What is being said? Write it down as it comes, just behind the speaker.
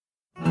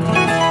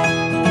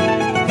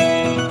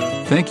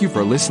Thank you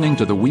for listening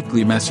to the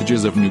weekly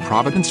messages of New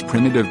Providence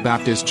Primitive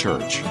Baptist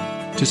Church.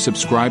 To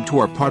subscribe to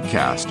our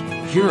podcast,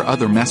 hear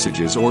other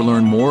messages, or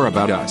learn more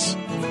about us,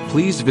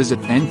 please visit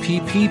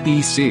nppbc.com.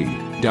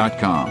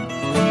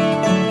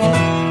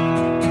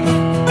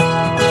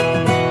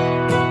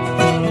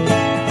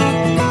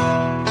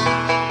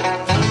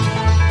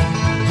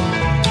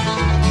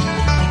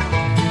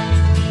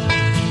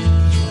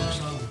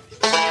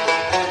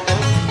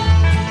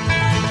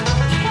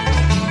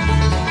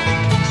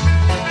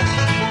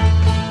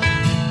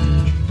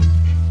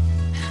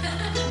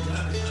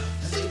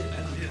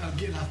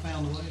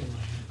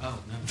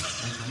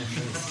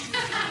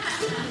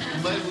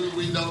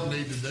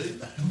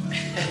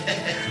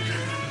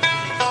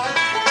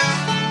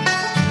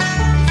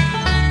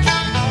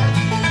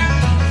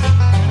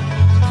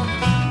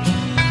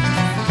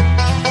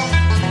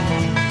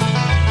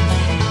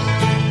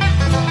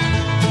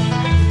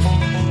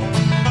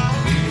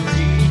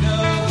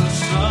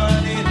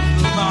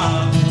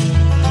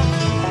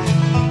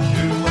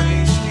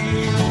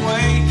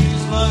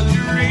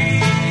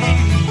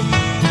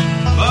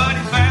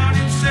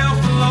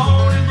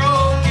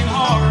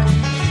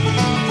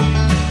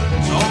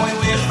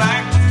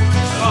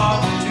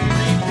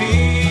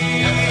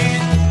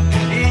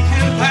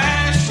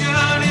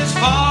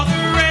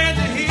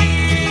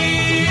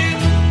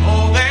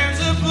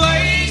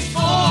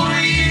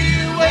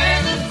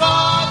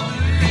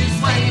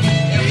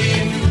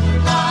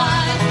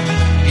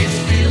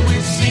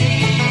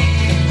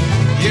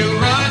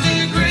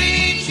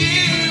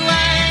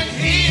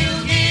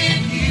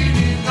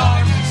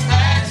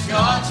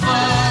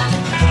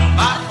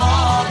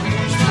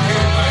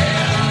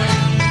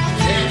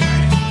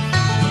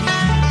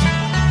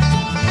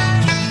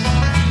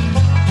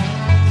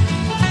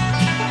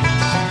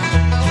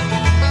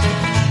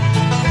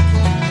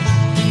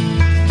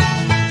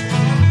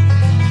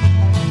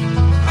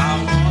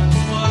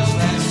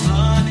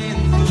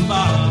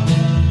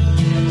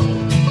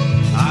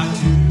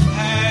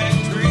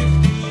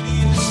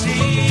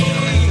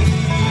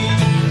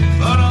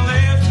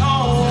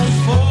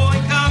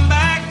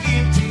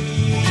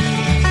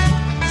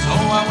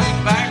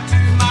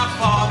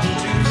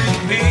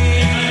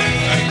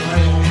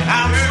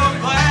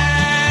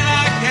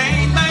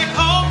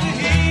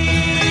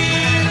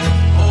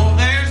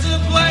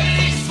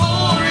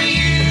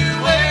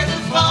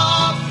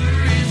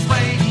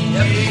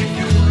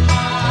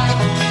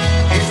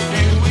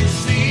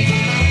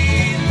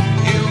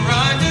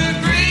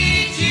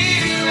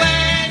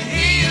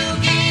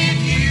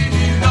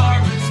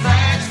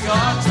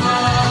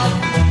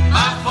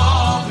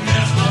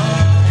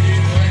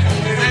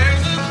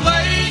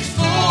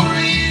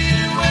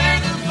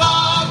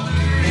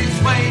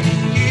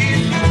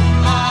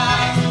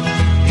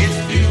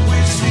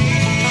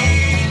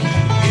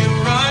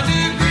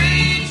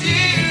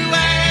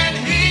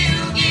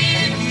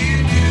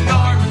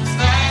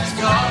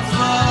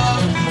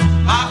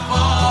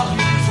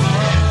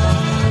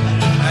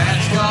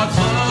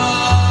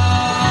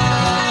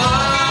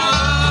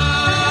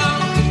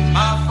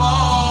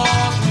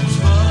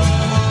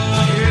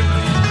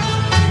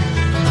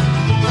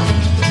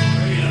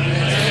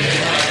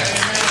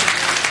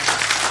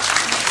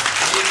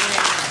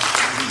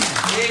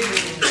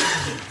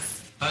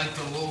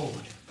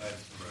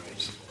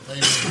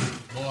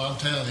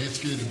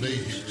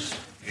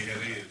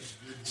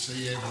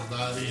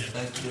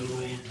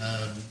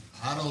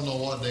 I don't know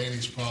what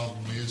Danny's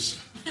problem is.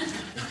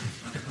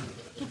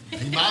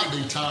 He might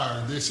be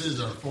tired. This is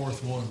our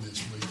fourth one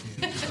this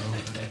weekend, so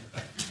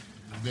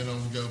we've been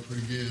on the go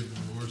pretty good.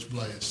 The Lord's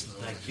blessed,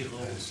 though. Thank you,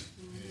 Lord.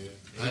 Yeah.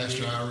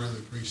 Pastor, I really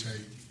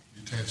appreciate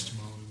your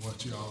testimony,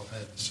 what you all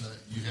had to say.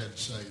 You had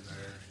to say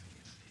there,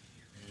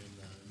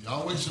 and you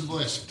always a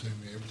blessing to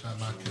me every time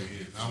I come.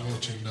 And I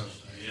want you to know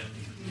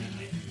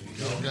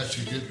that. Y'all got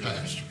you a good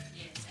pastor.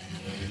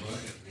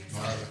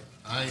 Well,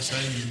 I ain't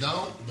saying you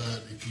don't,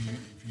 but if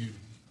you're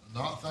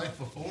not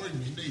thankful for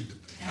him, you need to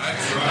be.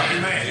 That's right.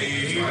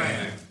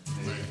 Amen.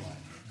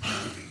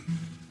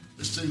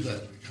 Let's do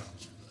that because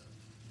of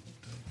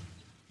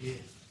that. Yeah.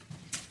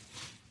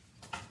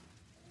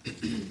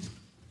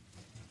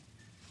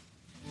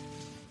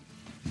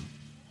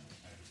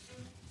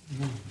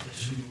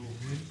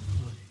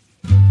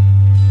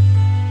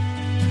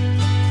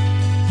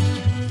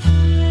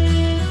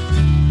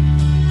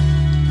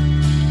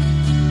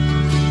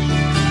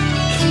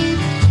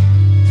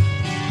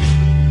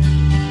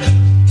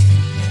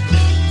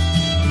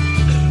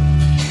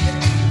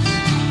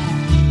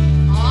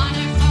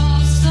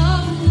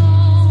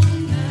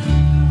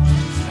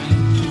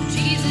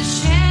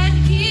 Jesus.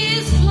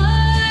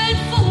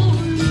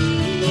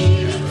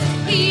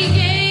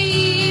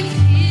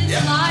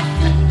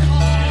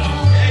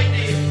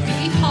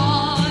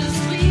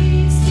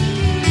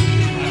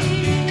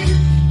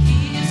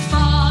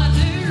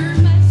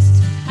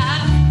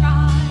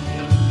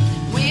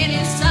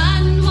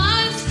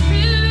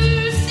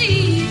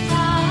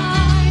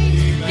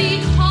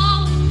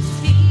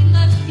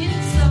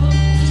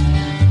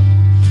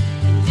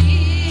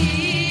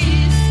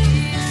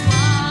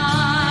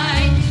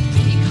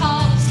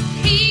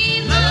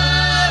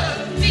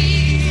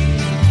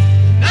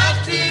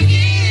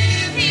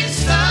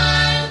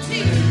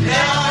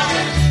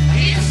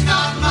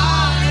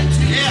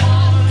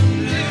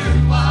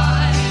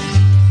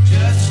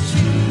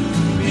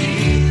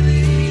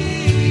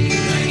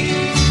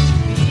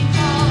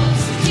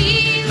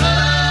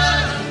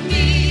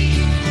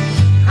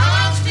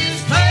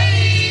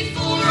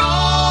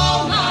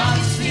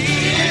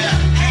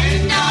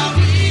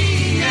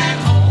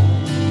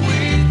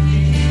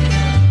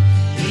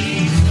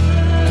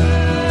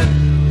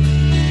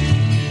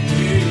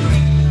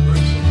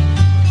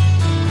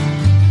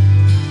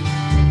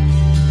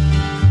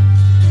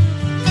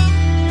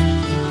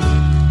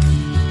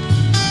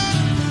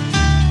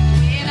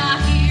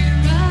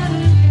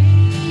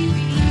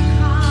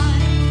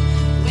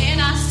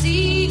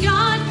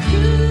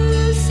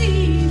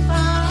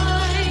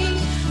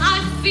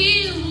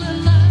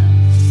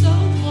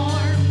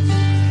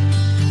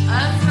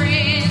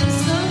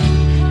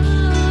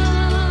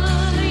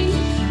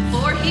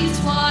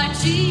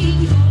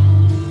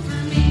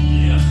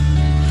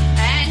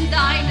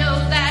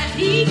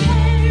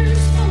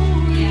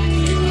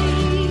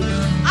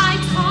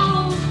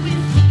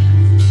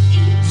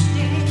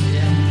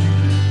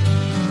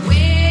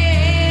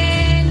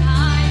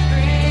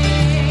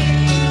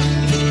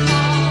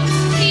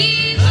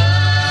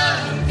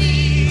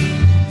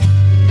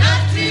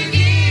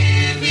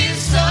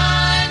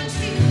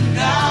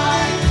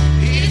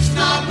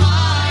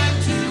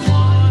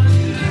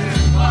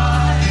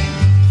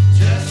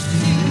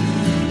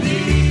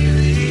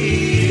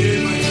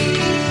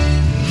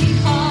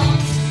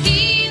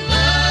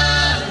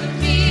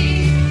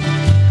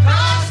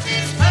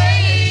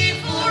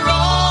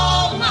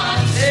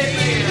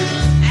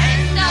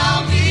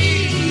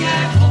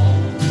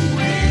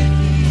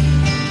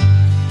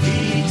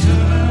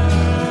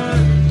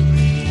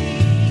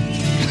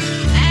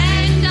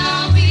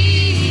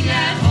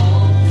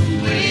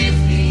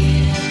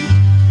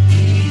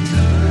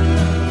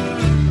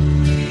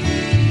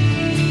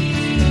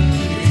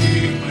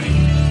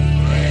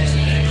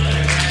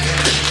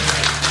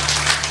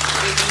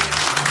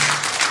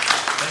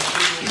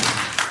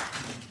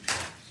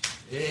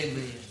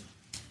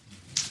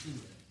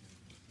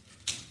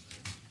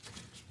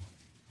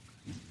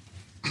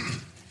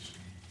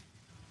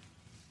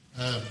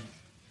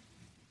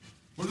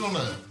 We're going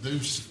to do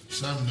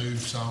some new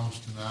songs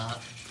tonight.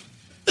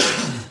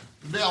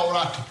 It'd be all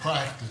right to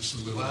practice a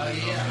little bit.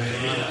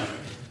 Yeah.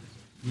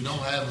 We don't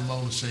have them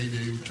on the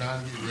CD. We're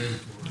trying to get ready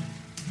for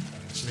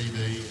the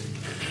CD.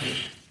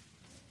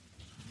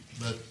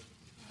 But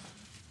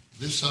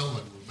this song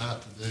that we're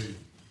about to do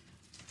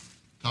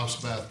talks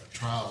about the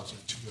trials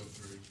that you go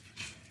through.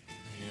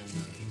 And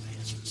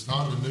it's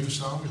not a new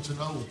song. It's an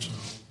old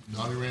song.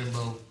 Dottie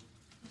Rambo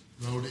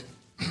wrote it.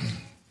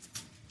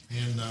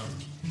 And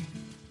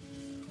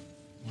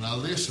when I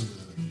listen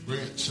to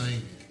Brent sing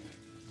it,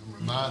 I'm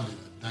reminded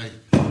of David.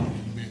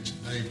 You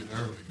mentioned David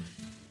earlier.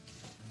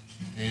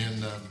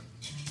 And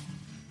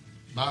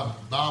my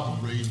Bible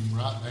reading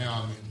right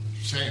now, I'm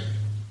in Samuel.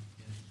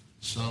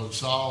 So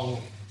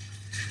Saul,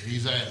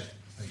 he's at it.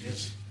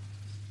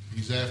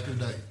 He's after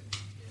David.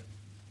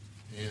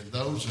 And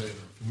those that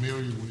are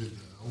familiar with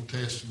the Old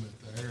Testament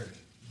there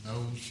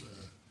knows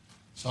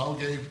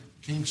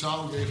King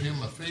Saul gave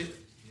him a fit.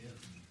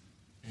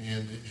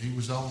 And he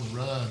was on the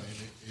run,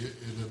 and it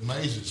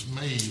amazes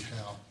me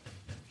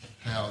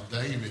how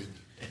David,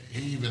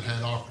 he even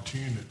had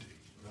opportunity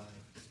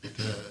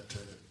to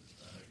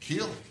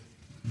kill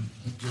him,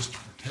 just to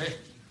protect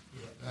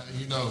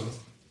him.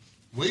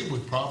 We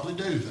would probably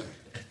do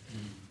that,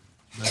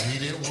 but he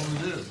didn't want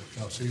to do it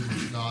because he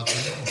was God's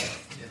enemy.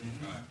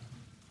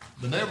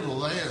 But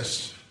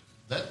nevertheless,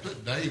 that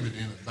put David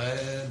in a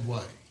bad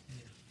way.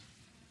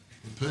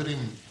 It put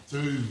him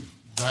through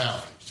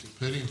valleys. It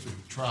put him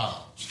through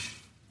trials.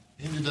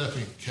 Ended up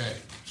in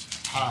caves,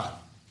 hiding.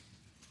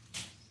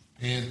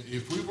 And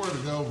if we were to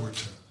go over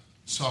to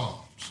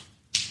Psalms,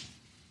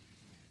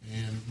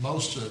 and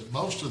most of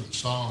the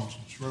Psalms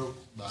was wrote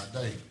by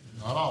David,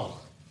 not all of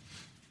them.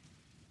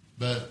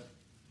 But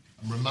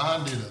I'm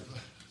reminded of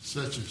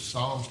such as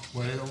Psalms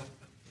 12.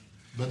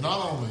 But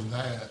not only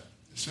that,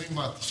 it seemed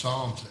like the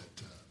Psalms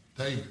that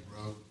David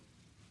wrote,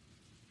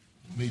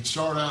 and he'd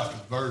start out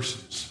the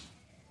verses.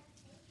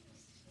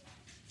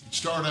 He'd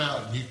start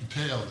out and you can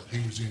tell that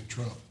he was in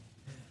trouble.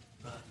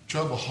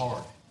 Trouble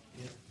heart.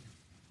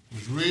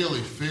 Was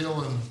really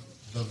feeling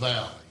the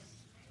valley.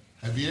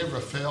 Have you ever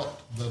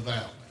felt the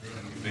valley?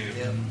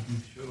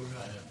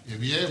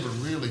 Have you ever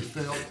really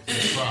felt the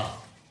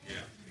trial?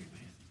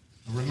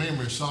 I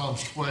remember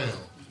Psalms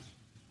 12,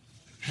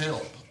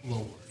 help,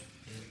 Lord.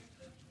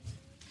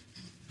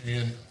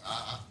 And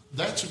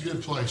that's a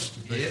good place to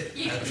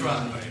be. That's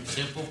right.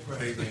 Simple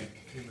prayer.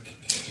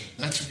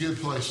 That's a good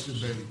place to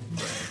be.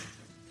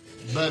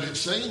 But it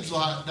seems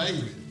like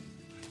David,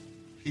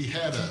 he'd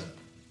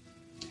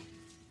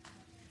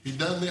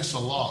done this a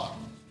lot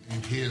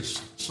in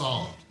his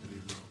Psalms that he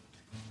wrote.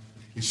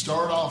 He'd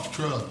start off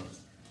trouble,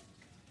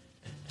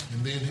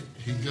 and then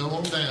he'd go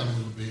on down a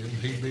little bit, and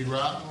he'd be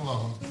riding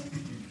along.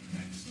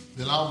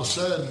 Then all of a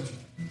sudden,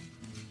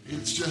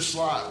 it's just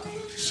like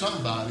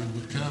somebody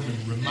would come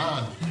and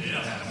remind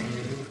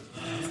him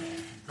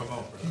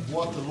of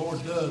what the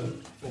Lord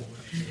done for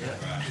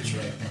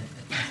him.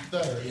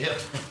 There.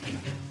 Yep.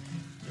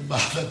 And by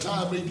the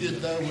time he'd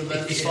get done with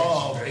that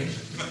psalm,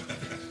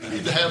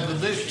 he'd have the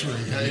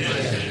victory.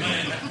 Amen.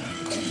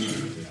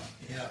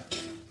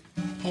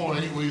 Boy,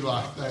 ain't we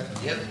like that?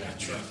 Yep.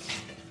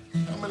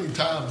 How many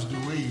times do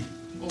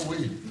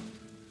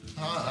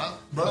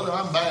brother,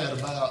 I'm bad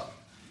about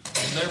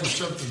whenever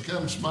something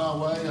comes my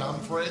way, I'm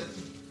fretting.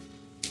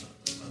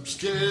 I'm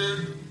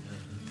scared.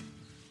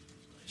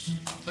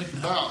 Think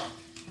about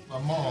my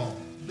mom.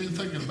 Been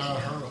thinking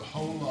about her a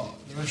whole lot.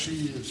 There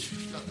she is.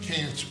 She's got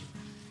cancer.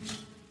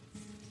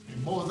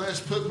 And boy, that's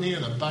put me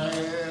in a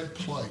bad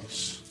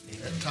place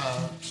at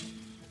times.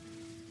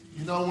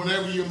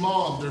 Whenever your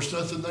mom, there's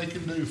nothing they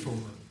can do for her.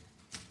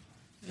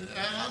 And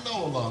I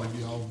know a lot of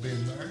y'all have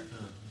been there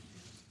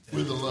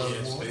with a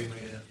loved one.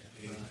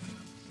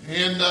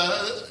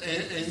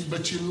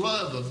 But you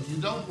love them.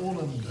 You don't want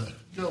them to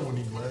go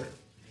anywhere.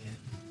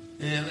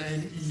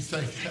 And you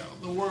think, how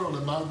in the world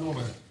am I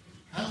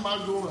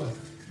going to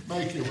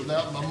make it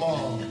without my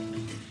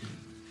mom?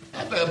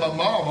 I've had my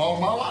mom all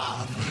my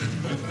life.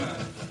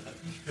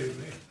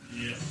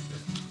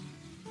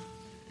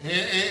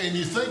 And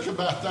you think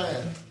about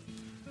that.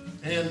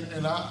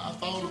 And I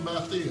thought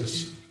about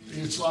this.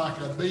 It's like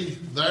I'd be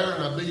there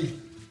and I'd be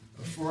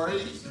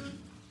afraid.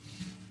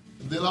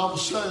 And then all of a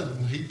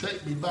sudden, he'd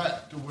take me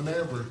back to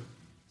whenever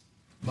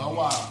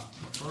my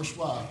first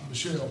wife,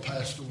 Michelle,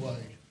 passed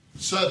away.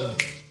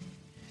 Suddenly,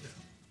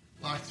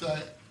 like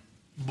that,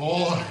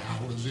 boy, I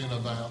was in a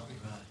valley.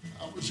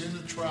 I was in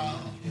a trial.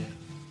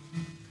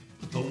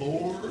 But the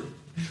Lord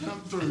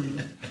come through,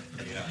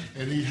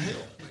 and he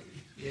helped me.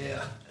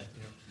 Yeah.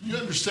 You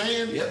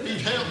understand? Yep. He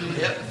helped me.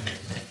 Yep.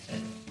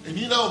 And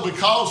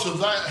because of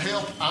that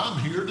help, I'm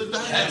here today.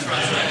 That's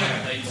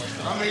right.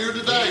 I'm here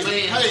today.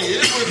 Amen. Hey,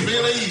 it would have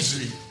been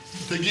easy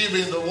to give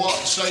in to what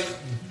Satan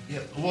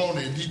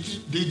wanted.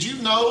 Did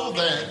you know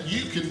that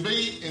you can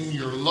be in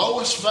your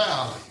lowest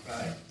valley,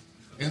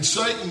 and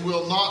Satan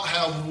will not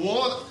have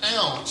 1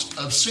 ounce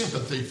of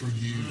sympathy for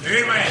you?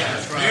 Amen.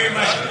 That's right.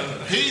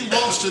 Amen. He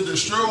wants to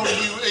destroy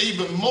you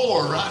even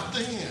more right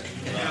then.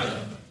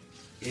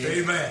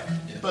 Amen.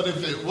 But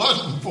if it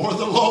wasn't for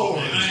the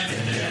Lord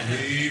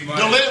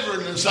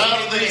delivering us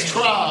out of these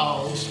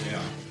trials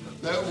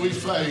that we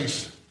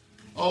face,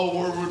 oh,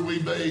 where would we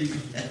be?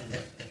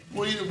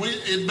 We'd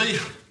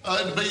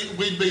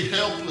be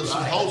helpless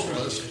and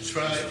hopeless. That's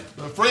right.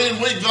 But friend,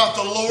 we've got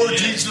the Lord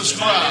Jesus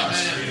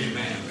Christ.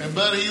 And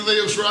but He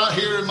lives right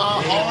here in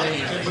my heart.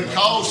 And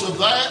because of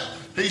that,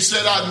 He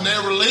said, I'd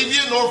never leave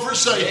you nor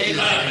forsake you.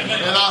 And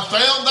I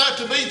found that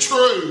to be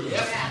true.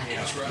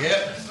 That's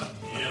right.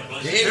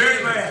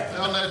 Amen.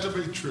 Found that to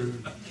be true.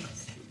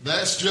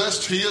 That's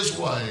just His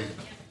way.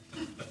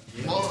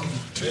 1,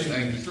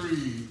 2,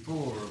 3,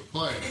 4,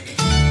 play.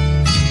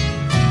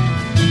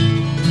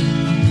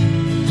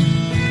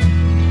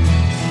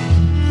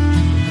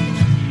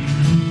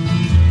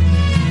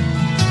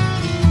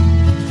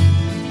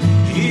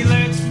 He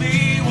lets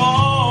me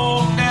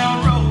walk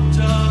down roads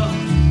of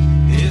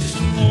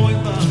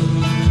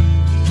disappointment.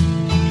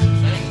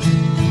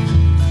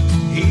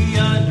 He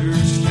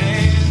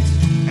understands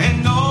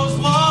and knows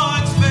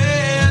what's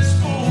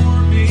best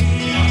for me.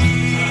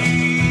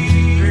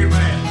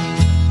 Amen.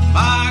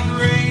 My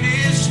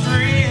greatest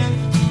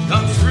strength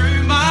comes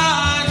through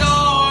my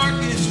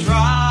darkest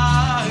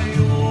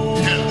trials.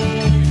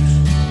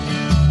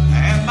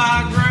 And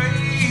my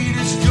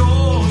greatest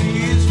joy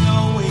is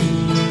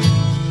knowing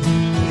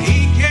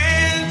He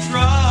can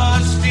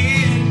trust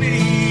in me.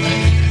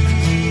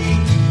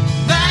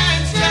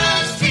 That's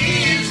just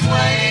His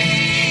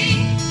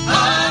way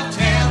of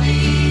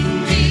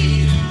telling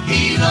me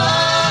He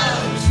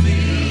loves me.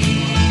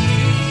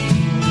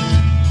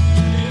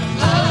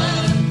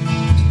 Love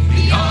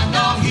beyond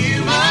all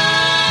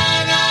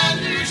human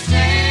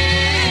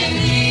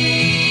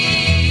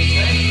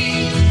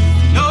understanding.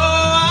 No,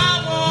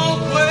 I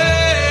won't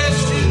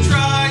question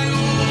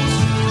trials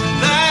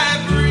that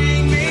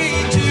bring me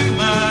to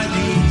my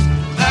knees.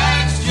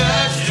 That's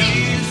just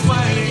His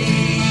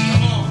way,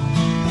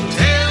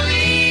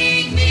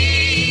 telling me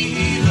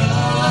He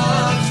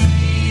loves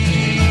me.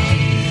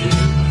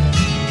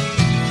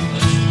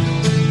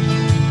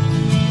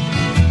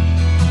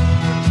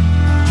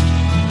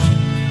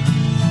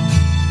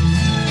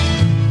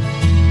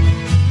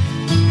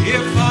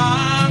 If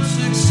I'm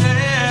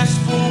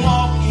successful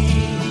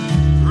walking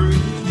through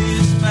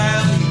this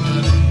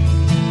valley,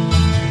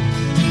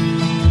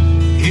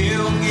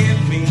 He'll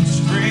give me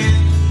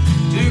strength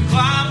to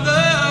climb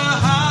the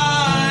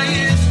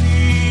highest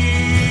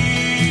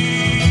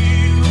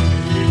hill.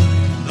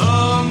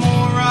 The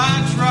more I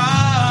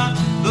try,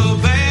 the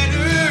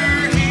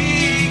better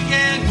He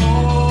can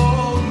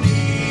hold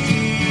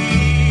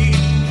me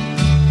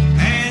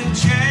and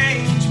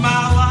change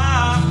my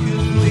life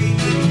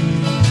completely.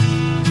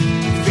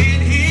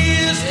 Fit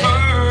His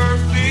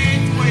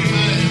perfect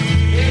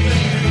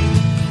will.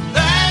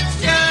 That's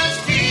just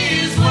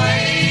His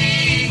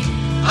way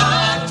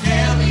of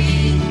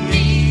telling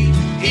me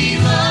He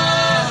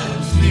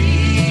loves me.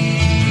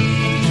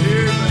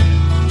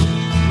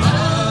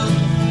 Love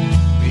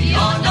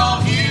beyond all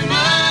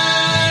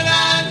human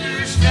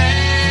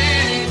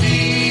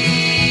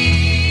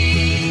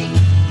understanding.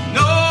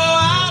 No,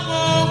 I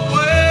won't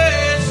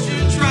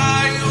question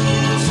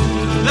trials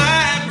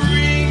that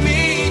bring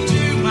me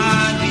to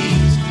my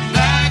knees.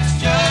 That's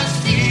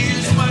just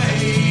His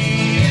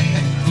way,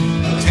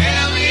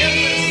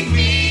 telling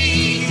me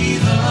He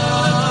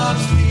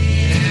loves me.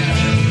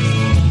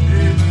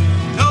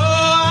 No, I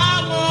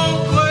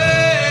won't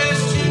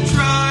question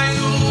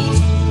trials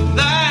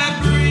that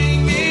bring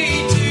me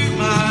to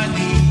my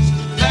knees.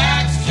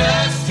 That's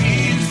just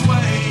His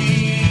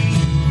way,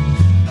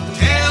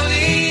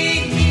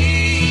 telling me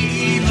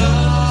He loves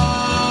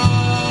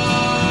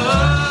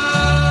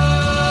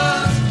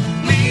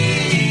me.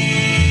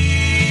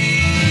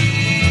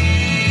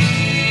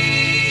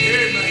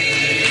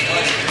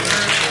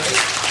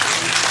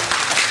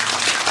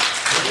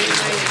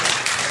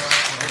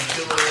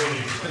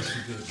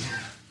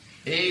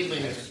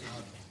 Amen.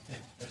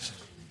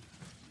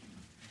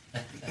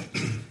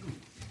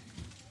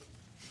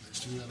 Let's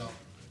do that all.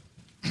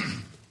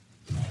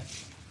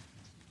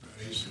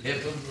 Praise the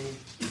Help 'em.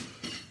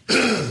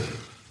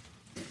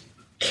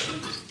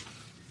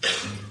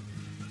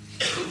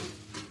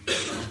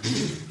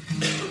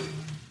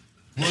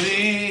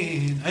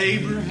 When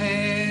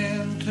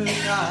Abraham took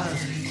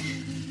Isaac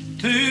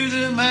to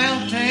the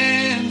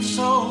mountain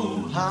so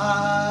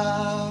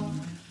high,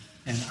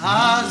 and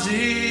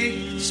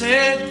Isaac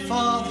said,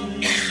 Father,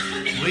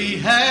 we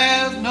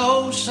have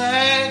no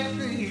sacrifice.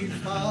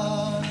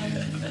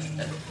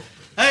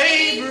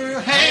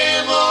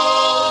 Abraham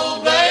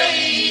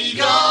obeyed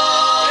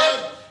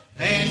God,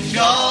 and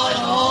God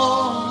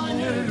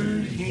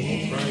honored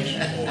him.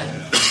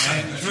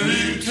 And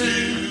true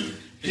to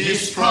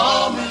His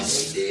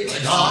promise,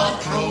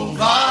 God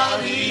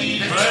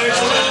provided.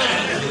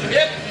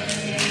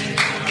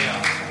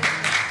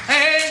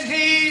 And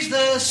He's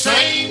the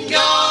same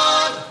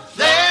God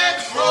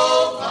that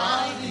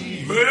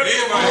provided for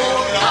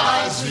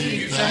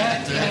Isaac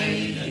that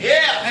day.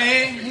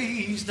 And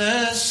He's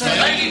the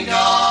same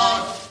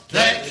God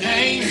that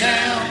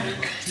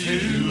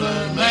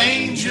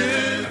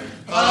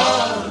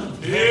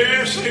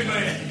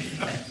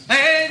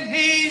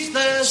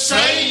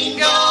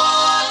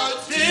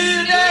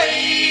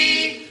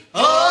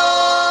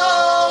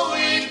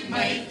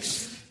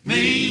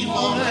me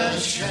wanna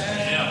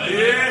shout.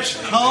 Yes,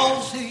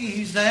 'cause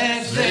He's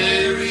that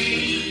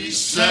very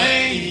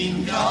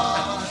same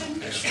God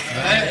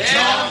that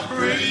John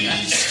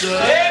preached.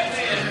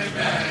 Amen.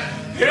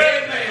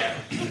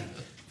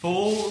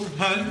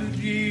 400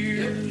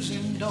 years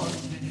in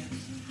darkness,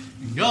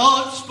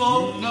 God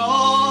spoke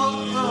not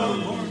a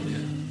word,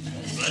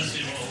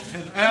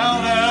 and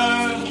out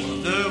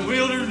of the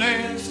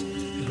wilderness,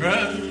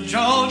 Brother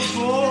John's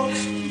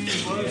voice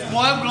was. Well,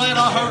 I'm glad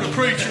I heard a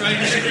preacher.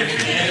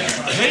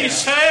 He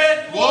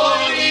said,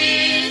 "What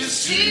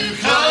is to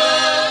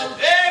come?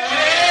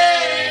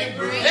 And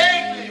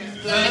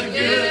bring the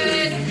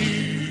good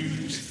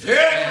news.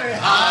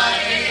 I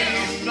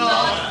am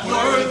not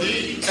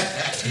worthy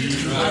to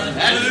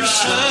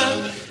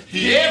listen."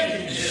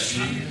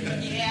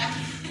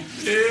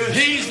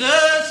 He's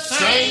the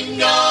same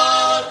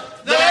God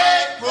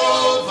that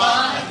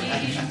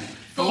provided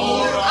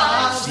for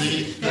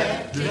Isaac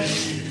that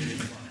day.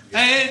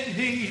 And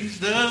He's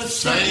the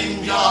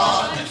same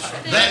God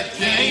that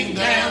came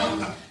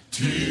down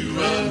to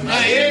a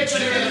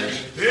manger.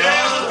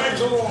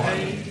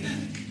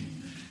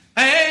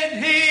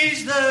 And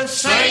He's the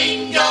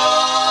same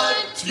God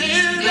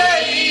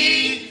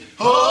today.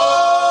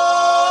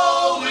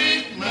 Oh,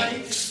 it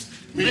makes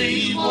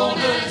me want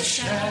to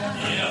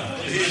shout.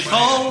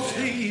 Because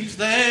He's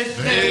that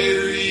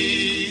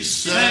very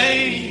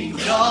same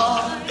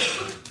God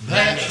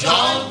that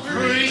John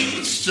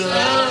preached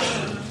about.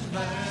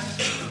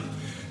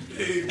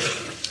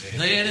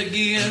 Then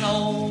again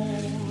on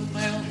the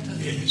mountain,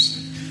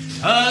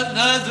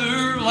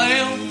 another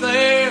lamb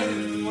there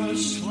was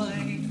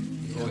slain.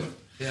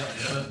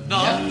 But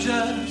not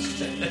just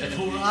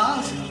for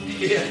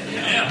Isaac,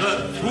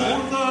 but for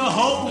the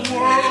whole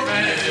world.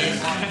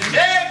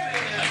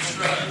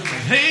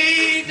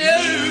 He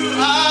knew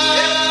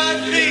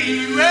I'd be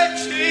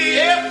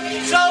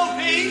wretched, so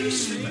He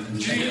sent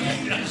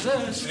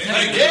Jesus.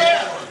 And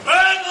there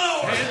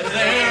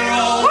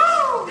on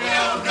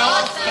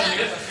Golgotha,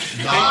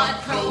 God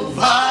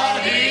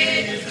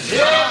provided.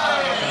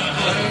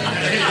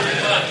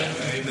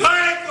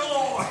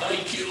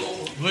 Thank you,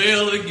 Lord.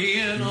 Well,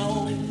 again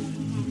on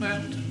the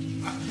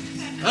mountain,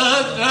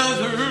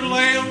 another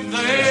lamb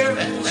there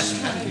was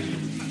slain.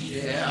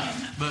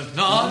 But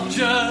not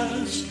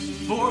just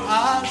for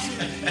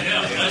Isaac,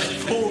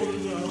 for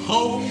the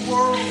whole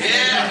world.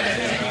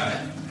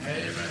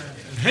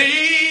 He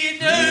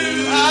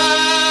knew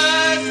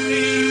I'd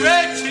be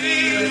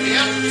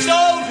wretched, so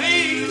He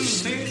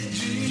sent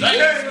Jesus.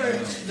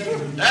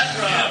 That's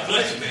right.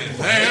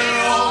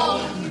 There on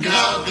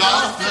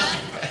Golgotha,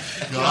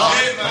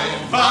 God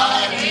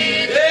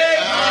provided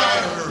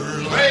our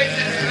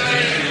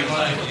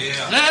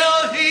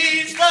Now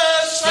He's the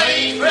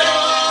same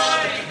God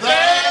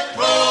that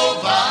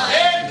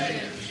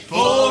provided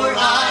for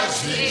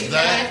Isaac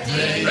that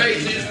day.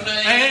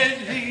 And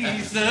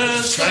He's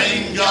the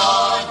same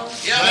God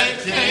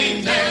that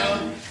came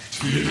down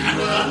to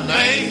a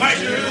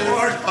manger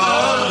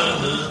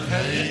of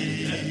hay.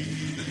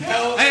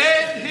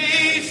 And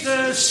He's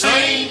the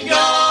same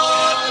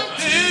God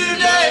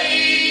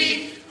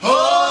today.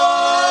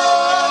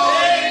 Oh,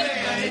 it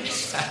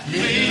makes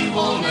me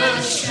want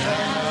to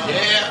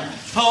shout.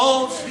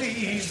 Cause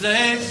He's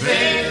that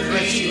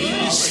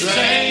very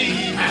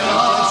same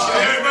God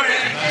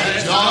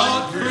that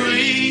John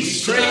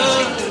preached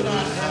about.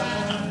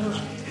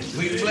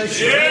 We bless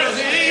you.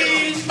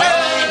 He's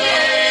done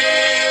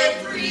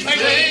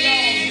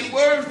everything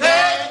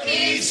that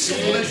He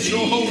said. Bless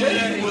your holy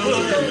name.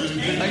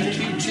 Thank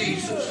you,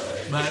 Jesus.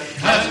 But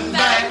come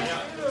back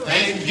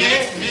and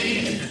get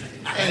me,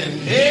 and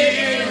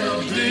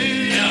He'll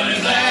do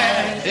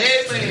that.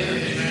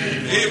 Amen.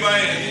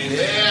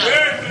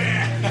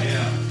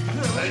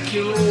 Thank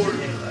you, Lord.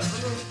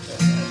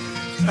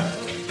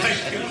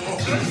 Thank you,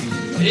 Lord.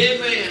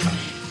 Amen.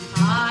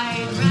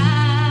 I'd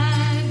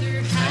rather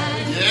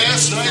have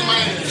Yes,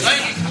 amen.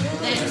 Thank you.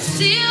 than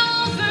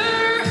silver.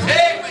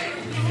 Amen.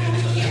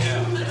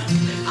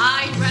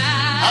 I'd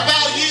rather How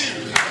about you?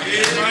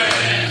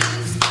 than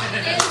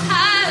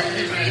have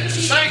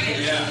Thank you.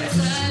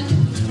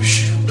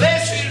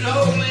 Bless His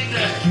holy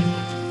name.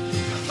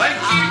 Thank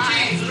you,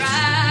 I'd Jesus.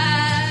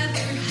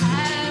 rather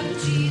have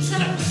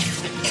Jesus.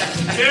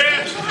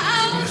 Yes.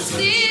 Have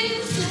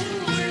sins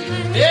away.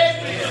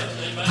 Amen.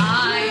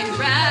 I'd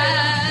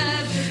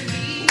rather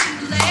be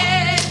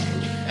led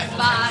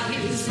by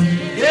His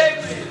hand.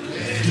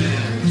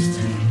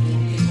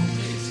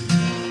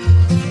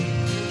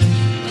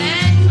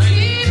 Than to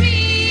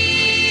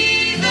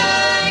be the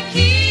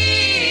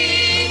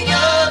king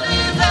of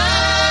the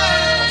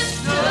vast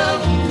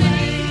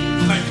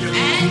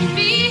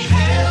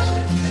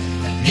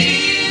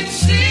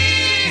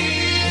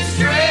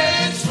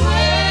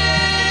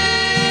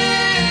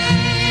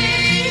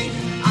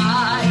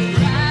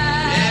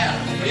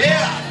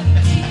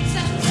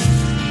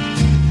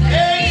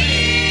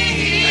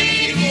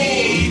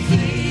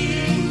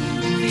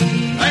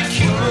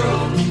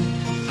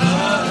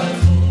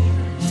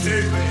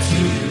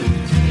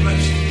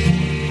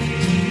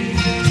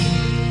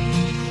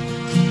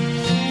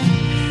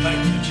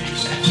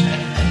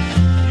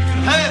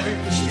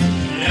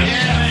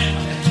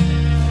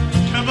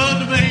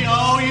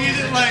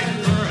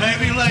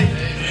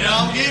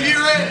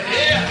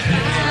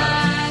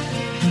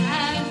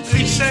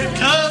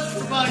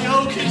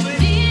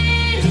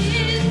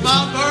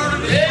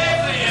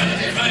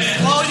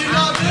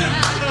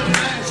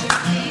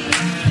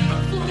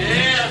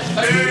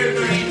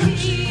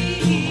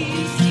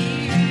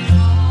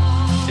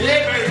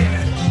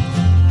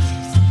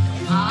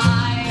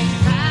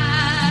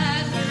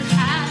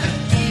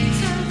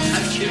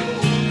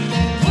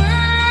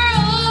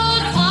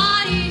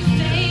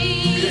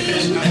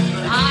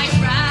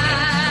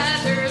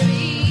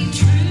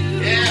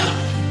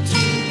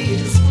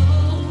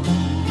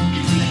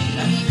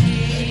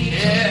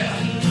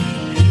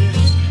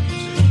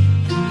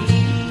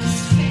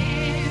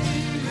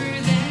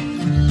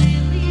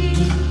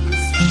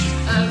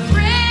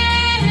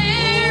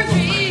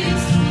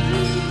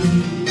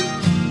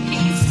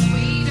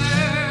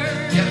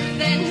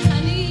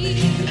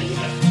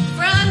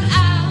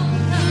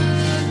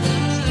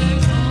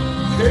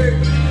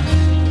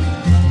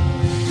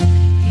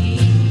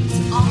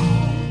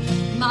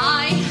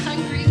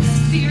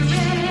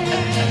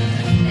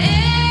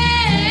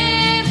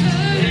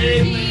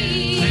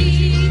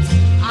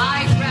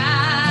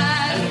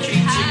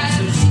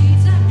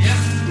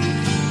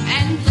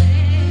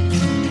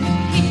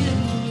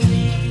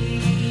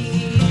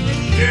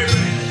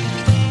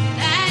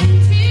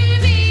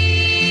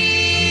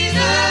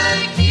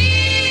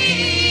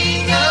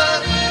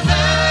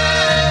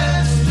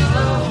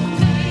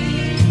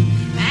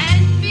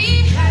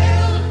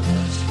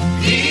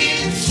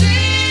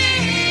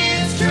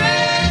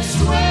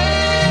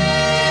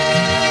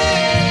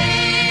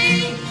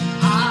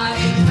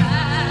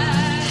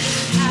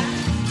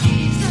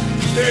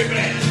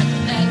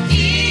that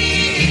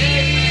He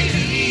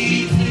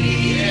leads me.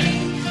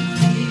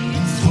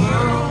 This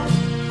world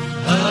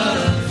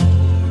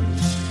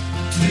affords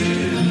to me.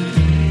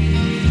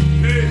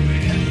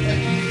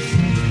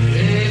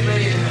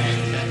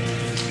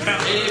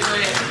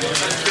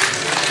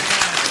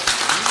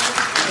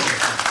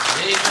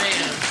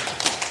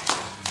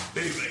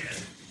 Amen.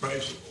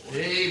 Praise the Lord.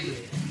 Amen.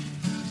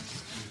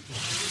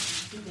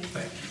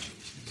 Thank you,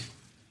 Jesus.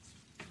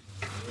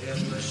 Yeah,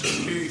 bless you.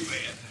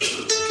 Amen.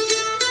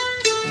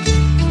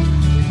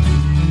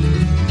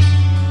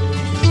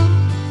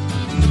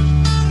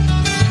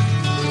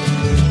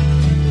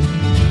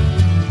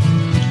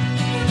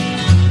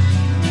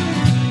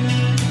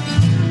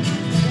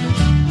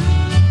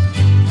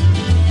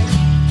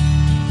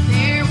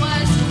 There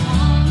was a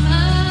woman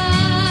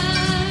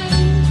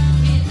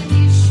with an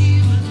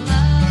issue of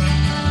blood.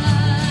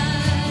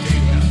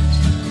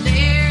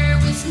 There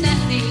was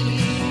nothing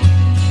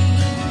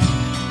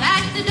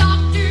that the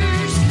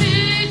doctors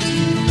could do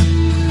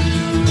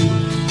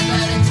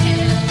but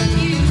tell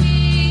you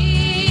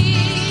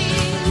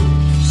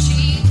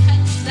she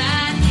touched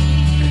that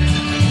hand.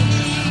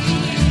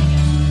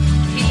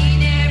 He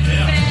never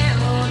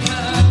failed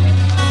her.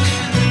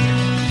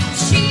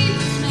 She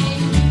was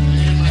made.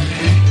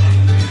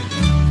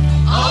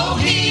 Oh,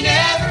 He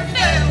never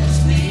fails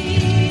me.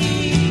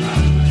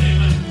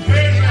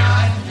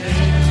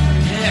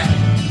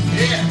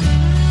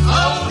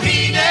 Oh,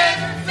 He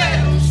never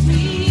fails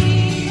me.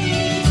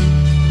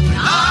 When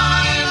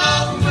I'm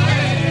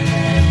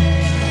aware,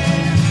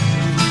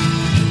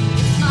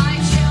 He's my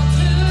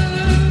shelter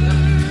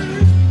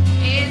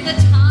in the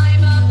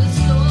time of the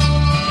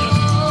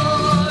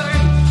storm.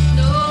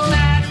 No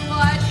matter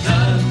what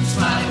comes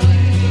my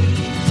way,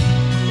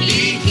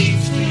 He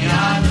keeps me, I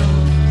know.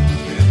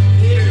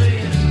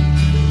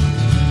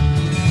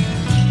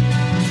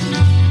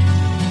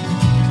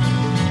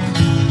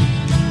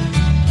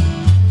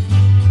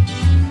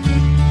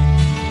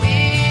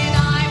 When I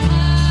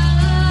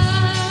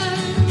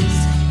was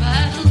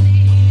but a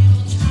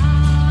little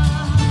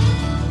child,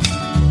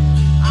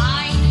 I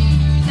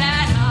knew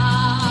that I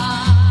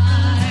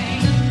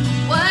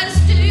was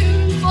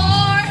doomed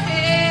for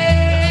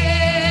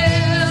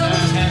hell.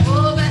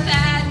 Oh, but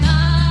that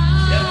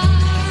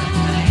night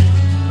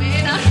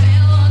when I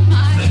fell on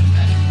my knees,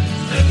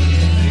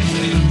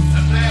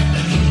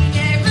 He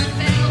never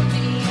failed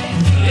me.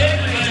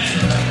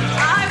 I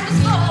was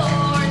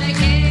born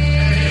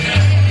again.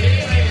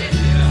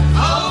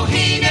 Oh,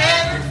 He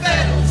never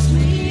fails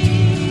me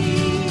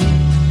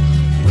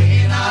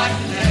when I'm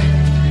there.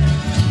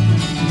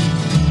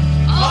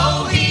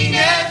 Oh, He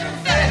never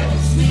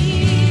fails me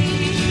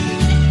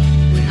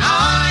when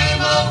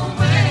I'm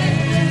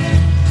aware.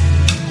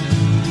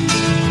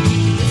 He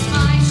is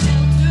my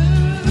shelter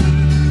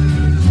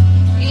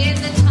in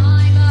the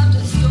time of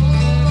the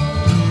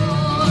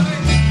storm.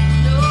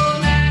 No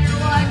matter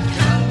what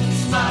comes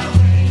my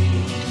way,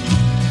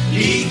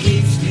 He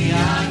keeps me, I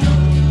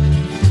know.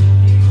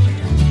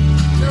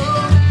 No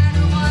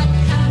matter what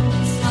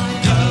comes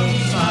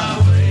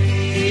my way,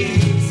 He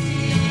keeps me.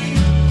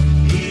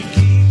 He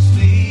keeps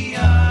me, I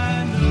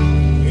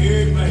know.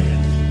 Amen.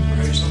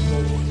 Praise the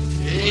Lord.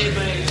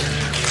 Amen.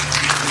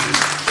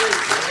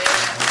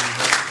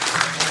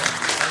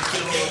 Thank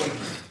you, Lord.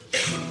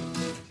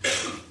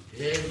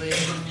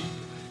 Amen.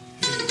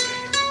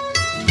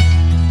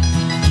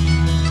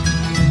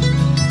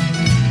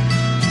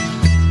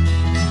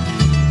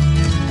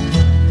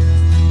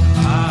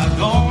 I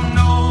don't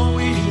know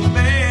any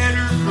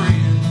better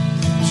friend,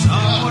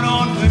 someone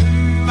on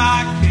whom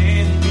I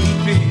can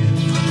depend.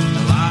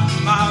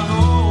 Lighten my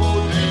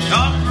load,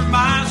 comfort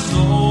my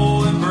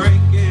soul, and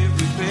break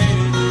every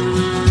fetter.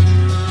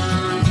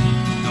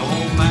 No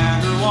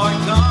matter what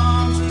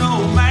comes, no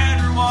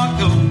matter what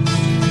goes,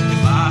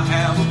 if I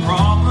have a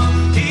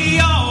problem, He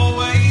always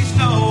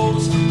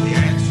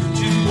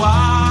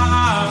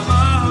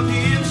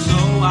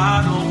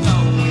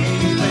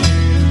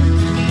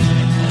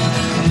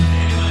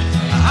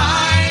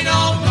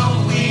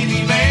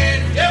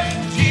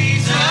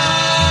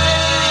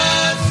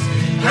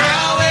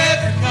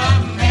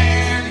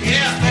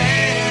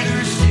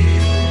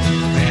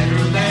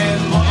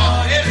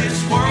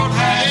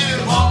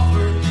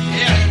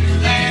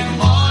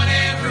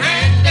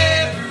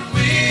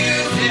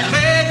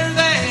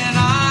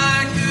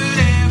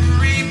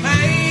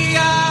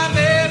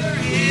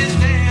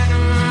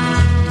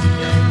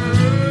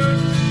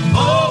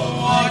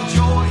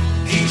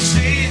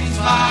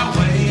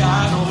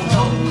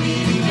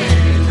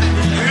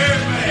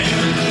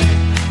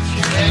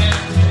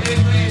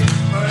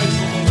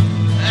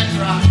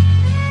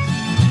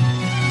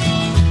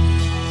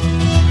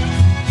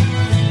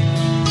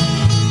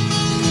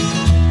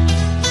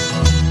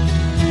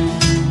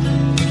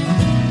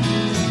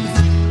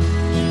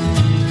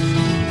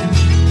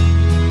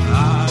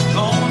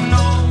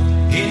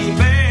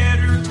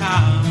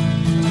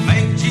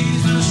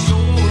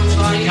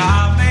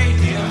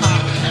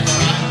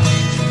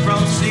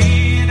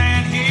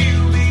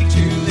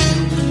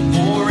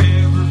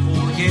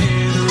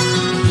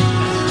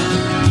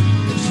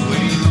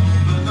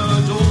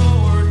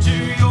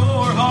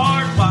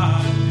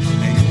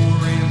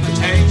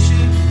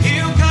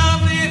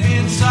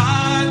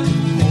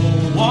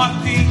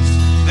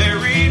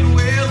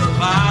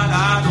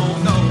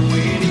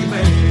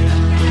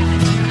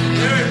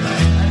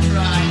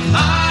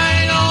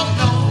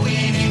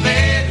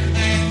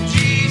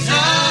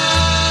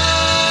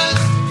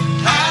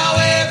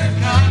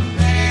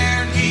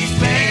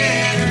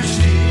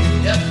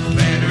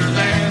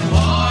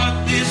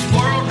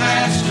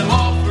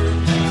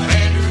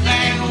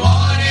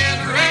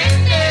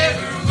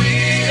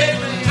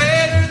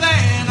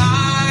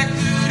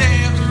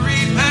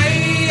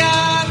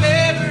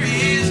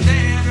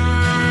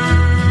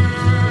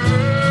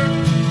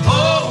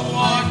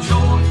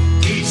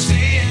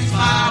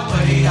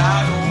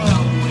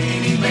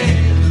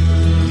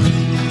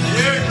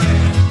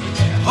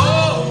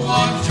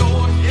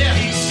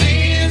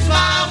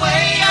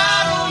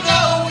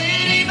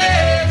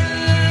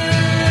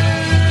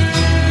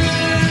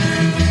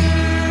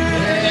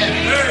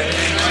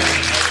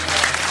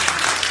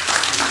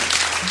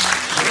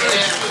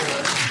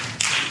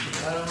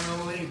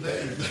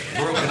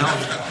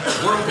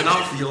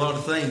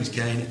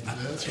gain it.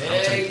 That's I'll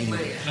right. take him.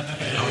 Amen.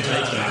 I'll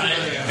take him.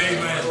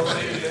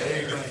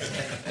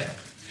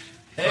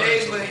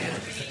 Amen.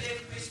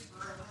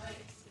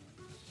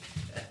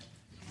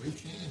 We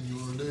can. You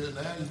want to do it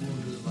now? You want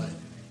to do it later?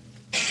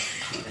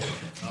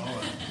 All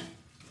right.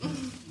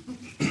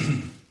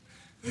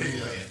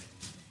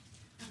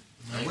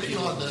 Now, we've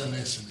not done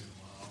this in a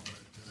while, but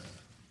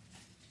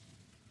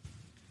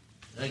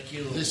Thank you,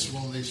 Lord. this is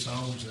one of these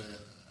songs that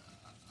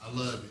I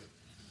love it.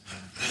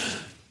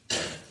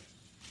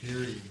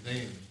 Carrie and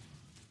Danny,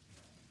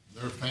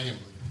 their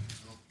family.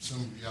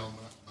 Some of y'all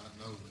might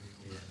know them.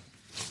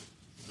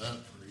 The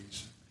Upfrees.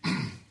 A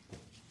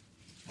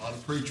lot of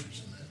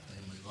preachers in that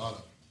family. A lot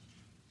of,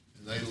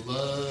 and they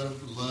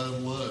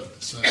love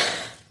to sing.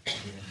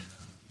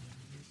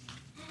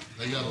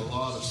 They got a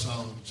lot of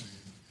songs.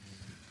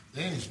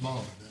 And Danny's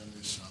mom done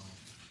this song.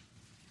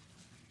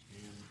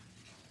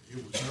 And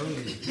it was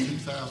early in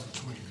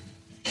 2020.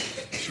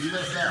 She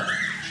left out.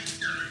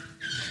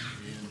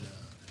 And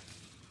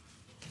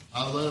I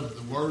love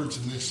the words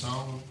in this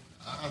song.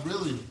 I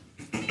really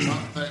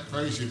not that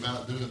crazy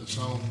about doing the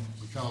song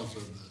because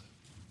of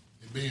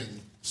it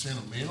being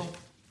sentimental,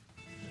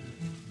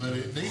 but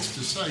it needs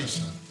to say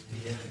something.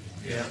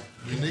 Yeah.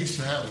 It needs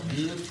to have a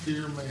good,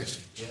 clear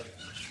message. Yeah.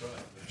 That's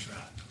right. That's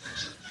right.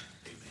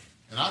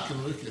 And I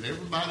can look at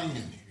everybody in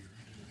here,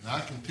 and I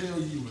can tell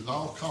you with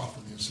all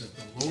confidence that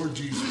the Lord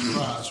Jesus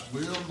Christ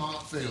will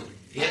not fail you.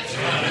 Yes.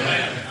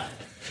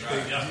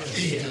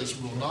 He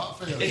just will not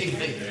fail you.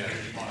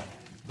 Amen.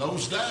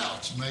 Those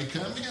doubts may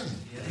come in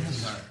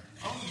there.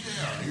 Oh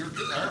yeah, here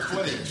our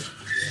flesh.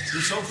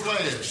 This old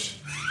flesh.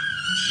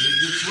 It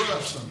gets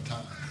rough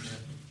sometimes.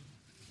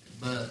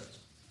 But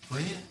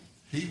friend,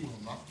 He will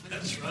not fail you.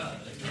 That's right.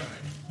 That's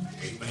right.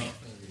 Amen.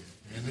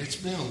 And it's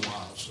been a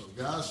while, so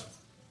guys,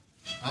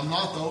 I'm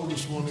not the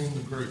oldest one in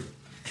the group.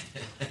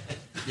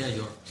 Yeah,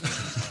 you are.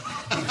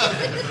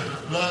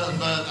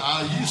 But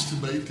I used to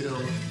be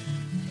till,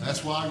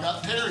 that's why I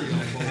got Terry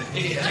on board.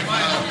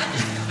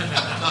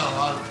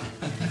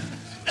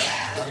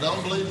 I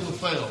don't believe he'll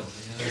fail me.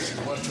 That's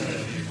what's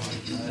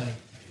happening.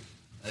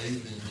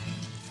 Amen.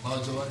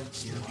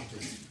 Modulates.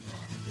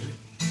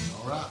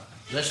 All right.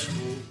 Let's go.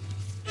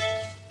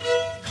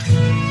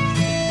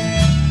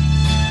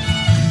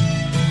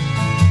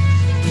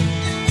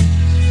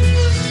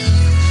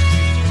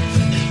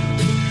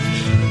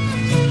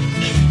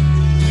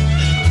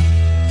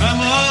 From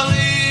a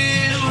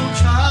little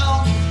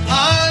child, I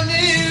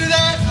knew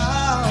that I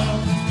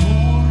was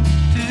born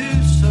to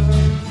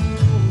serve the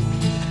Lord.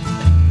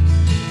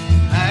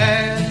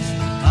 As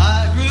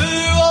I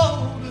grew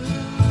older,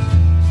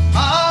 I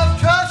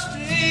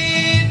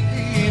trusted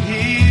in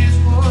His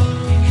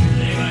word.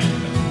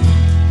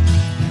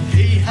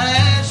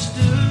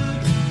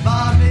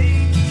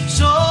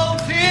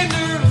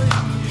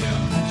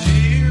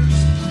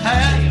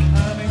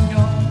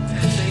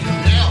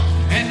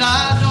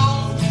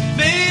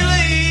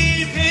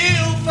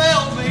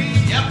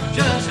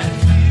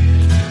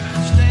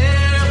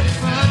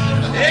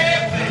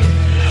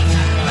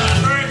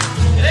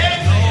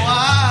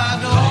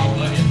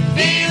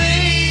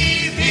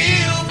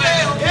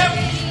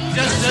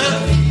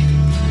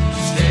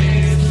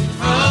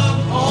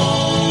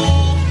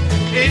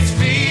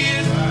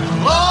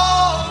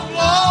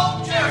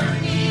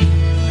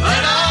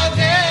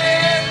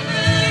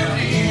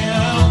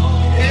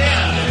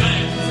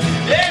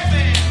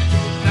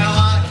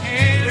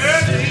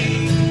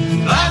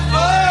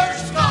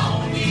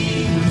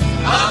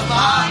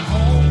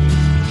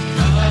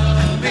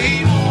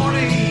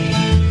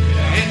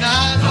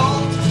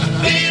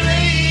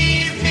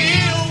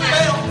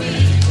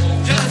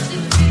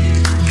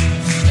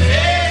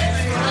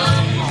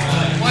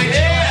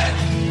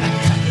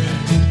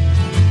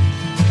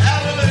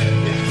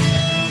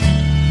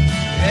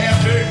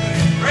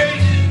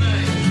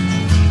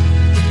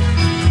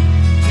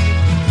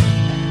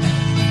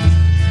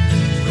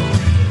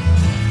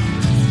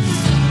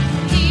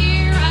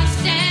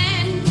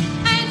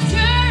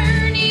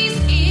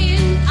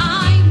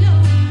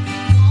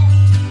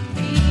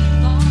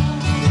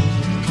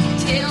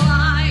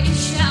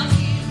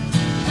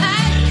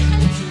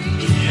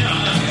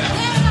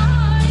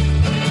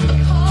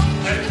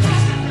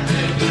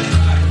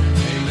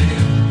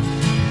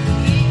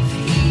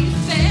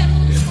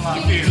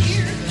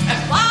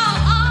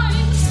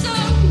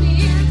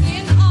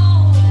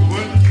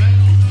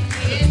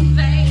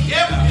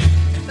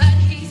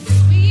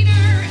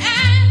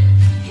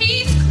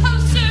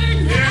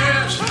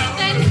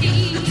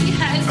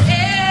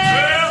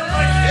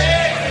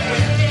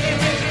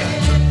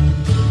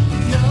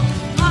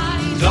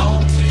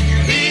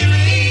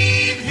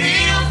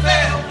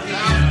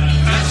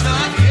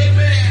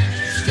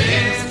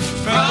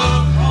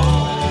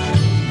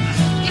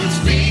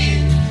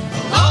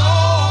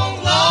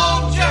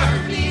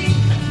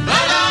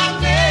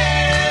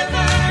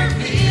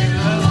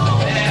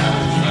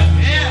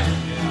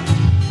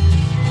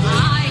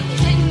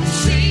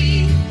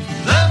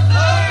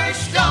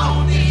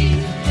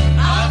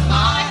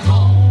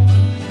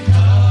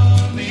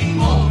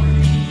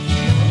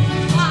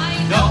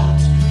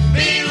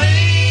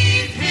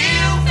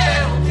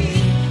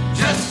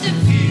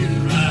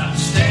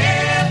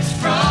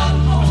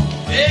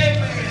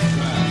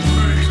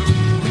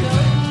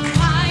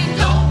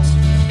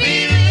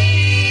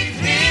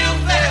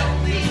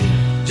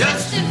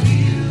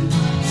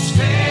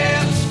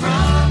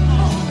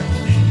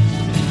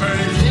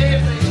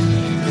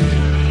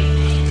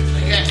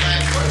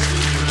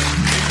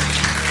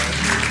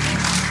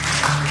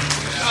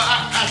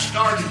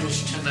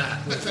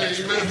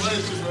 Amen.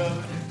 Bless you,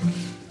 brother.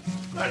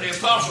 But the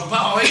Apostle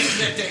Paul, he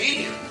was at the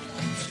end.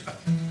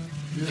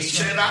 He Yes,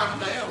 said, I'm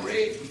now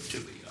ready to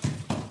be off.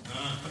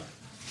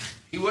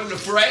 He wasn't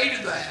afraid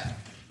of that.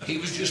 He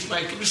was just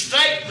making a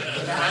statement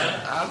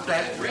that I'm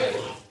that ready.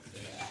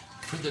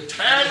 For the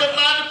time of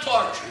my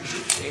departure is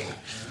at hand.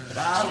 But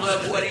I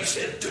love what he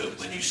said to him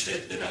when he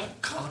said that I'm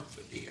confident.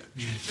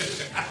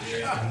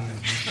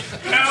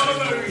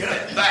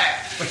 Hallelujah.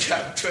 Back, which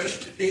I'm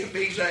trusting him,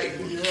 he's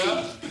able to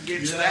keep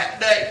against that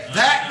day.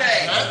 That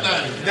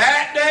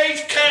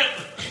day's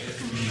coming.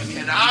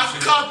 And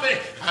I'm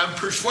confident, I'm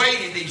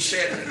persuaded, he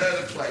said in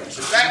another place,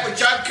 that that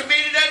which I've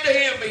committed unto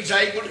him, he's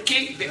able to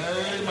keep it.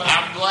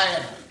 I'm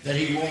glad that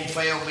he won't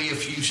fail me a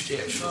few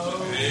steps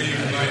from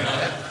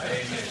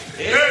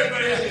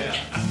Amen.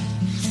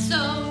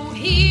 So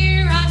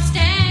here I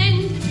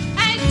stand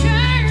at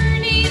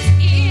journey's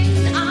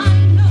end. I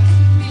know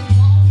it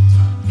won't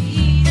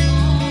be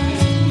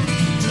long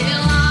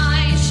till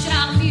I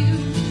shall view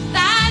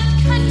that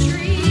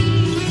country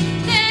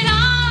that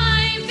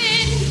I've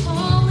been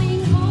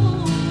calling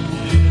home.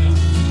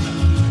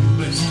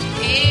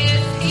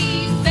 If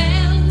he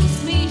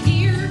fails me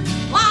here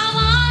while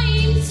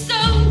I'm so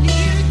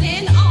near,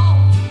 then all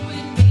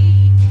would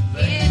be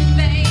in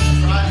vain.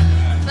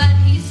 But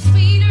he's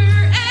sweeter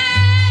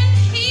and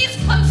he's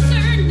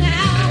closer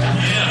now than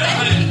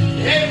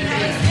he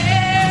has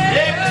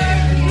ever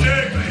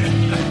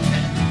been.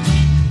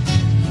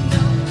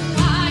 No,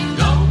 I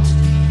don't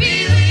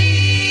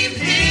believe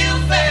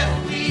he'll fail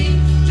me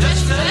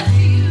just a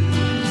few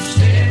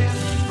steps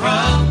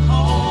from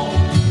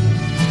home.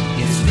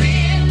 It's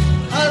been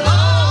a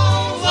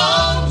long,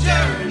 long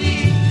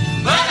journey,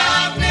 but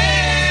I've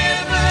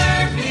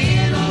never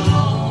been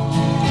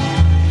alone.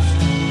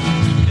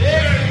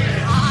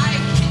 I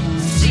can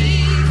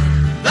see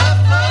the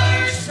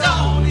first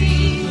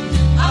dawning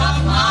of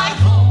my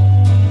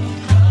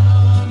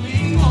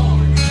homecoming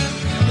morning.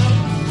 No,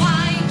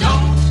 I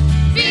don't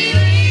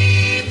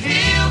believe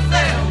he'll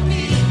fail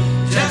me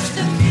just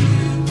a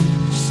few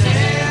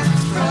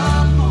steps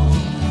from home.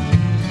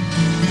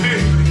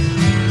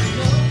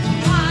 No,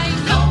 I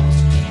don't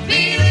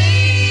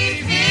believe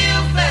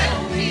he'll fail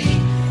me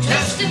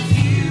just a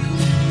few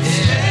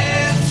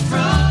steps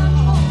from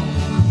home.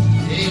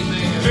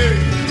 Amen.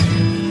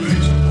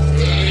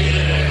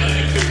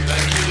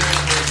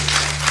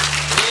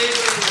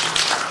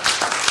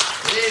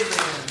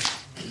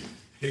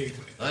 Amen.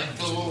 Thank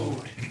the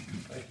Lord.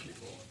 Thank you,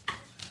 Lord.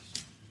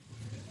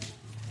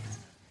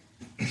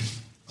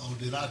 Oh,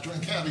 did I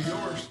drink out of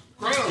yours?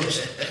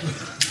 Gross.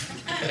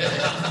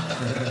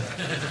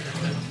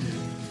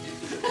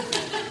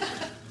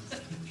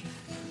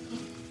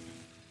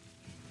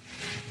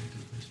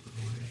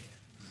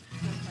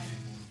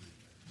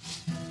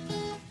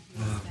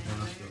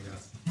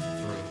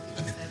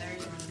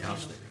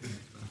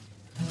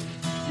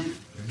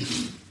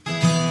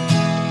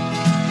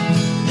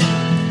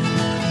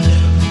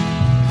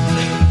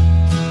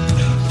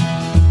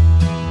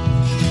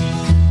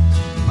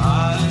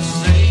 My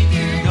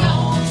Savior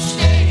don't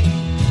stay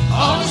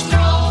On his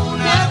throne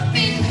up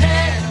in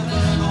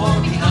heaven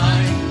or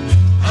behind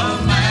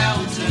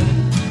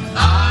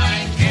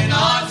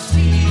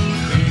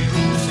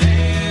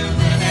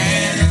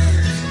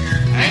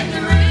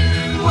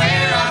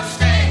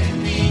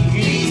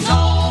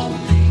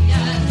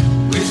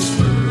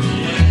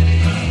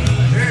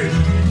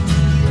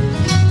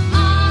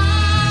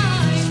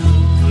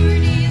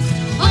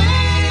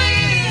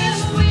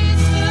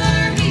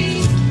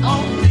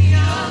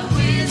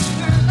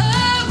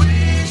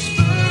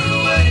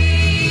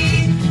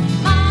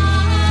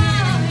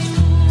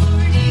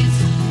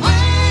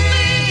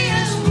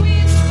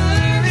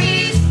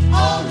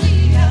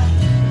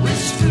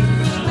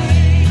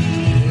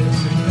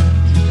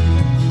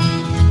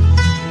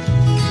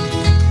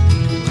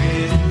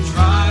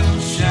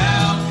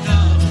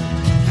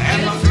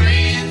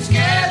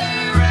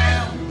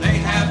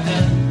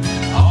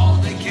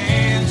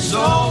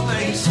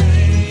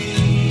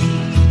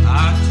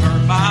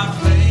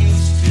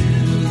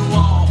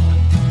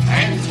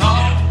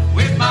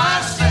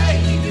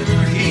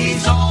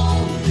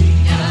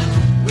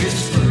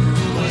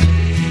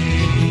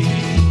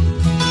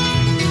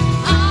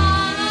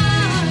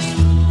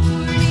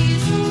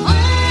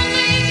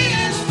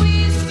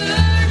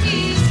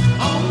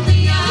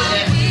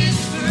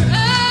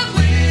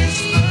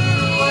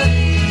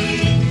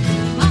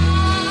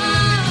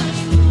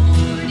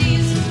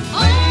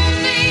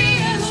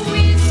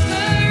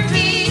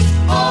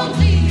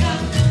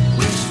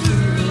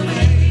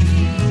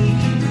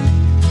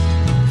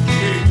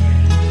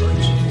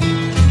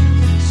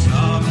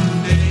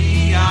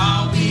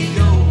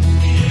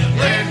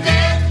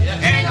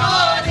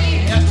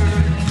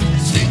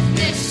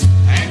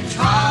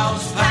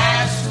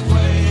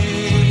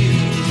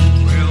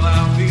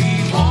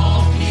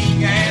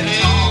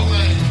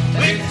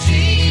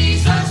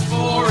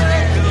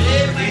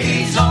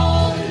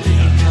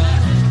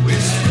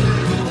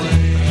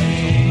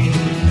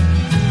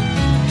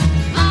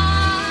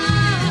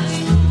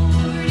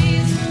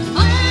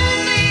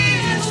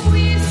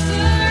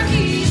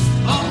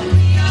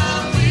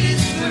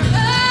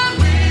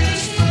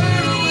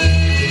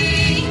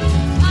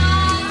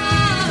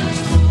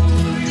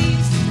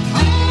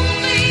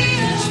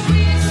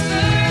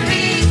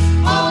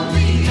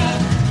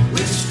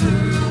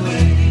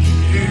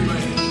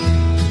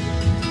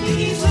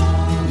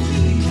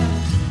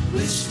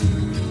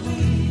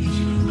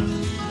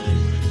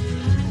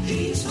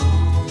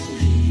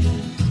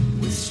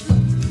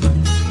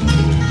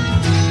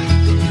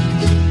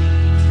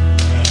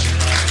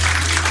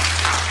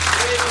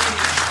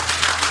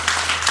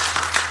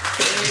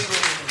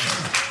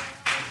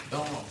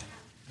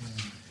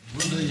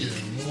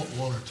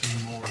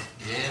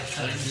Yes,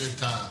 Had a sir. good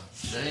time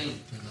Sing.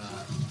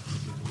 tonight.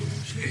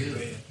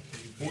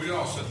 Before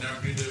y'all sit down,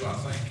 can you do I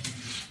thank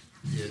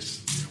you?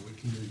 Yes, yeah, we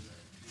can do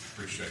that.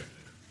 Appreciate that.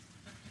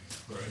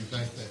 You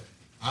think that?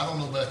 I don't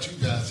know about you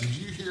guys. Did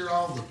you hear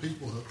all the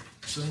people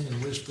sing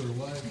and whisper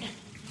away?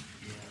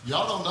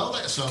 Y'all don't know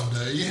that song,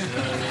 do you?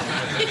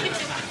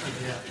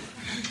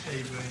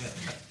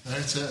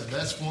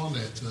 That's one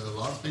that a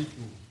lot of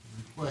people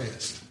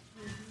request,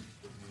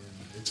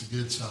 and it's a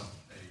good song.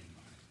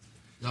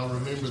 Y'all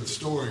remember the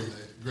story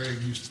that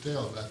Greg used to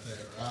tell about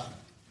that, right?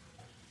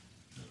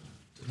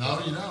 No,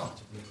 you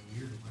don't.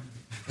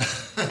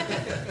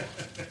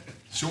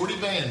 Shorty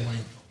Van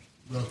Winkle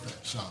wrote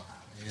that song,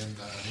 and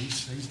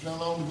he's gone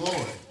on to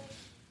glory.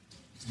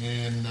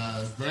 And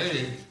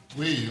Greg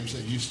Williams,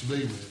 that used to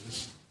be with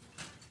us,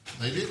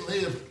 they didn't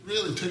live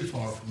really too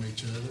far from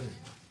each other.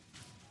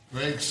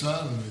 Greg's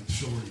son with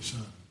Shorty's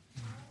son.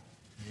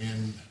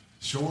 And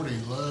Shorty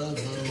loved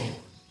the Lord.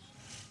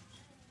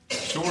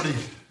 Shorty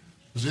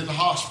was in the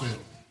hospital,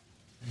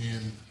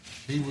 and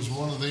he was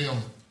one of them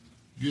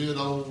good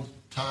old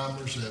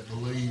timers that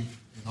believe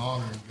in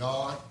honoring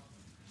God.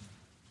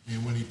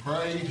 And when he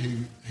prayed,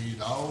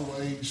 he'd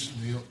always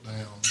knelt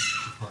down to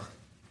pray.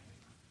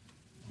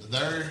 But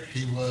there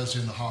he was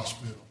in the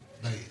hospital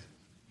bed.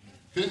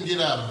 Couldn't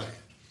get out of bed.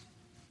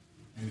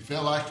 And he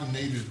felt like he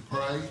needed to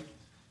pray.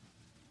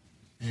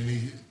 And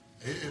it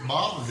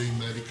bothered him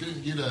that he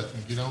couldn't get up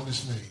and get on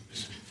his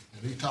knees.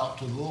 And he talked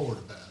to the Lord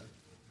about it.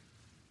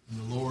 And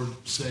the Lord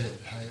said,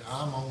 hey,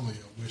 I'm only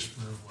a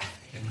whisper away.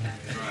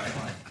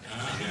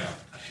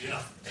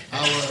 I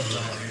love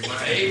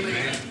that.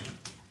 Amen.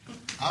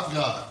 I've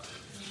got,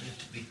 It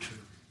to be true.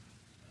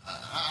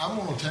 I'm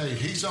going to tell you,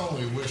 he's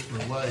only a whisper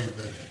away,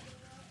 but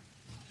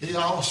he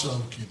also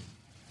can,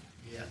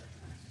 Yeah.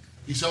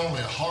 he's only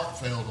a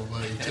heartfelt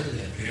away, too.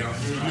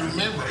 You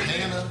remember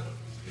Hannah?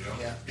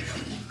 Yeah.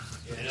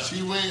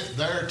 She went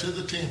there to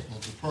the temple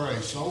to pray,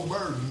 so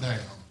burdened down,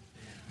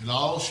 and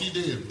all she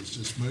did was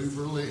just move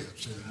her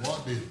lips. And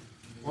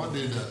what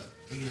did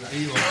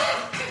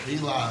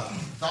Eli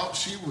thought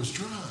she was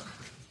drunk?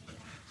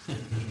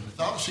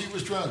 Thought she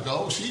was drunk.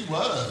 Oh, she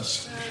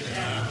was.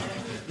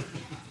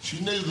 She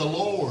knew the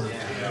Lord.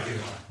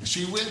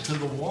 She went to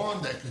the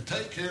one that could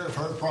take care of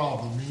her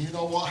problem. And you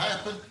know what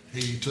happened?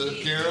 He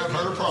took care of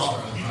her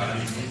problem.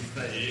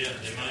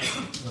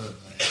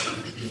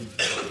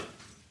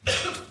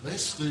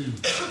 Let's do,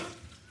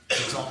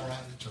 it's all right,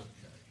 it's okay.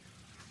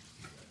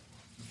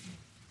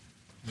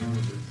 Then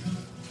we'll do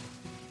that.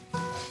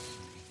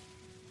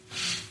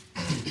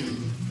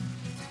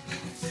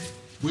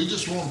 We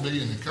just want to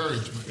be an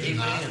encouragement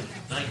tonight, Amen.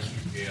 Thank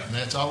you. and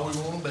that's all we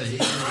want to be.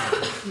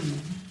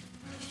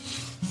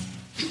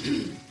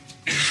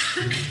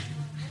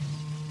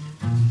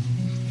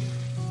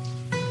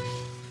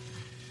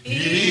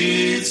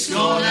 It's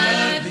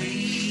gonna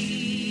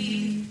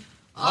be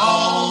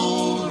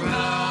all right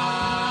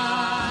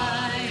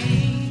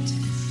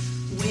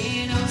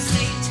When old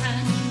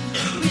Satan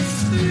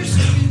whispers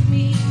to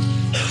me,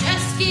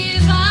 just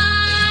give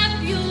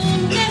up,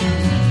 you'll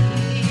never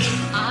make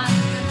it. I've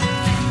got a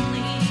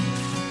family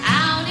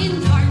out in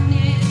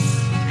darkness,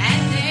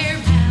 and they're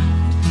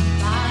bound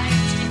by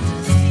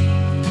jealousy.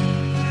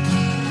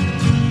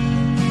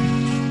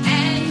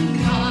 And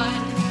God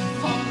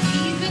won't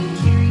even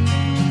hear you.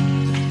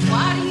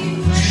 Why do you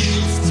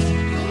waste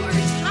your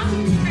time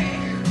in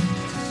prayer?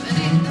 But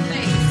in the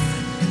face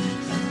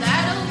of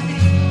that old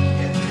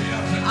devil,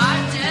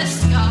 I've just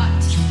got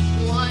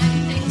one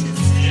thing to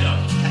say.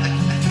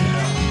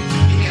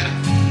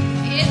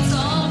 It's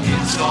all right.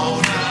 It's all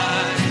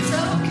right. It's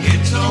okay.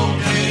 It's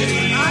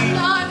okay. I'm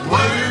not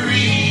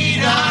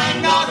Worried,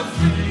 I'm not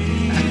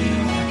afraid.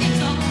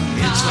 It's all right.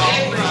 It's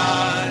all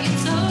right.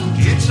 It's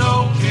okay. It's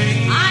okay.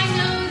 I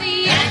know the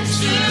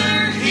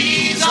answer.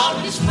 He's on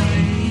his way.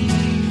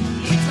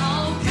 It's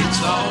all right.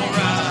 It's all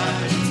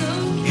right. It's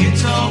okay.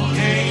 It's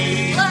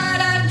okay.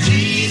 Blood of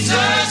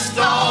Jesus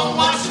don't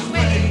wash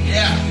away.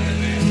 Yeah.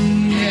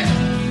 Yeah.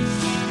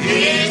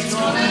 It's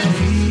gonna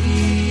be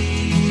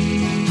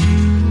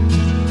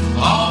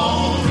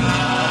all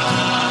right.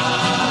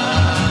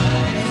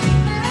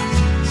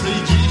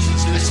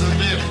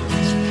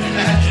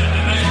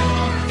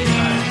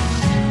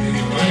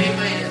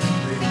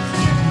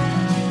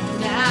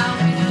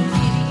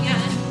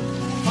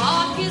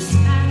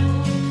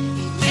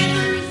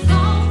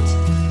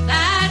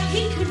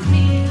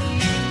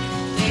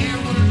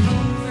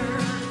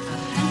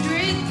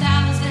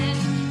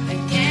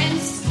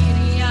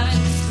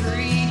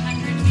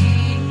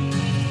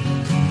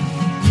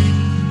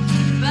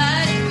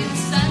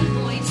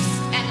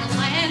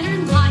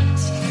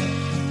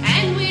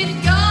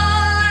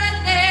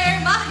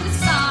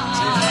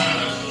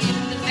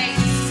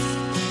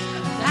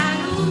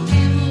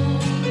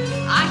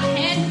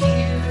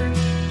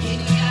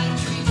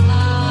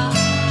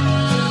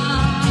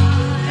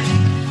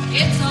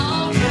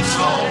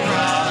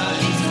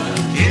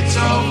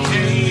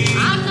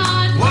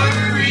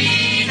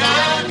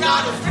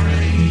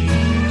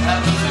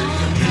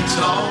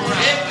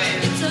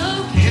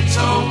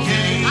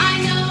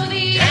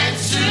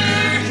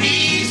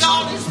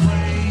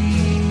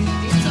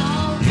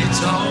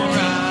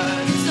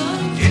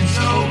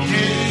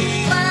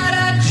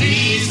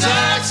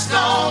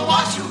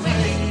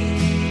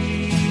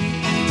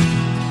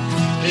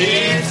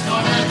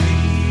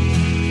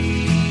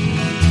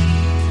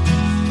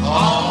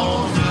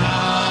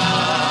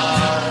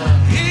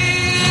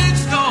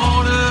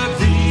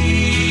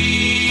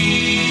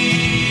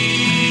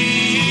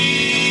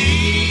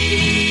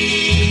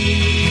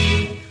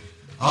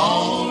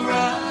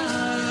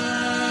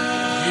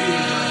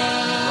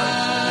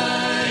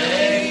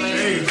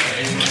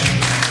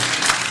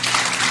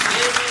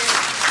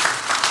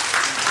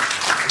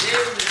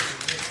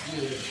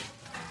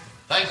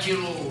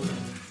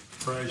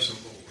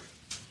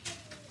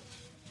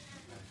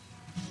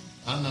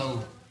 I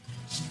know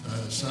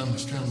some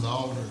has come to the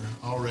altar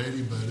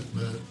already,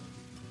 but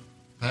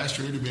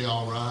Pastor, it'll be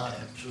all right.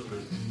 Absolutely.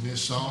 In this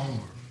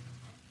song,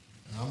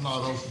 I'm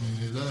not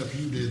opening it up.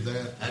 You did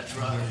that. That's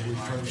right. Whenever we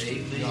first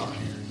Amen. got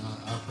here, and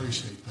I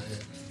appreciate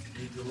that.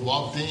 I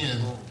walked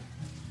in.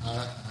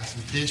 I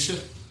said,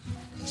 Tisha,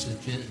 I said,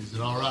 is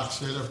it all right to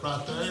sit up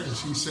right there? And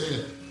she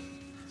said,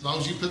 as long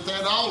as you put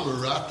that altar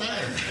right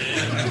there.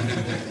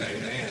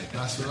 Amen.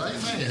 I said,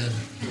 amen.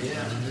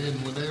 Yeah. And then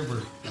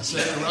whenever I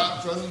said it right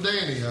in front of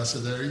Danny, I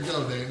said, there you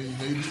go, Danny,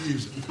 you need to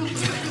use it.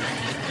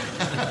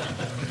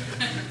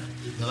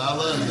 But I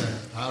love that.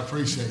 I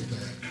appreciate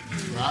that.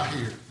 Right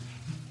here.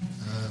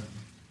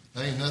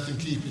 There ain't nothing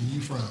keeping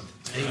you from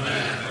it. Amen.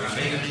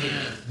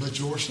 Amen. But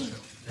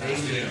yourself.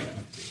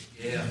 Amen.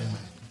 Yeah.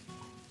 Amen.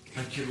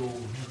 Thank you,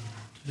 Lord.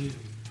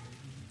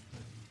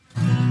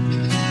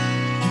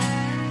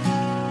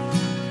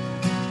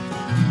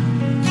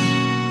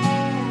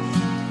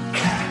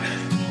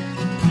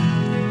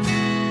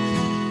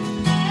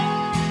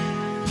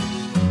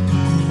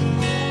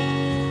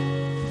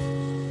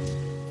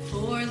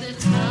 For the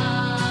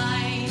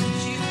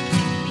times you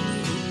keep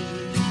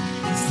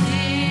me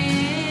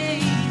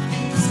safe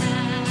and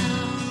sound,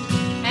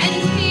 and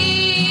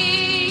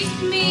pick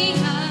me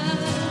up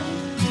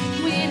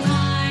when I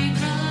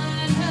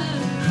run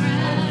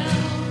aground,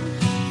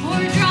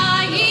 for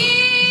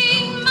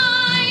drying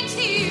my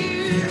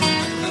tears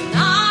when I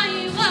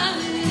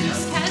was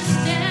cast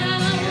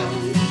down,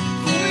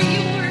 for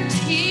your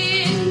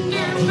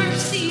tender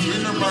mercy,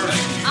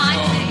 I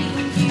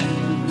thank you.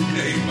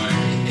 Amen.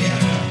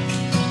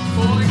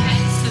 For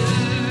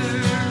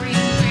answering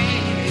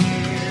prayer,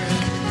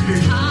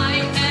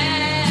 time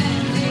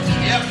and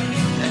again.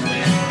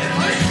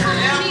 For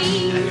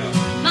calming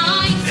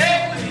my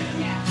soul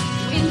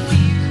when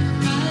fear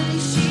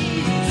rushes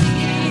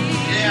in.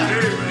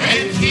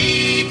 And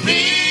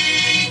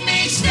keeping me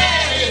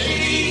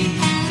steady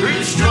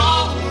through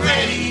strong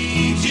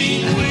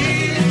raging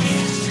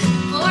winds.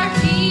 For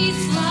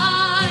peace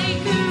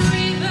like a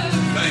river,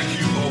 Thank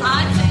you, Lord. I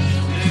thank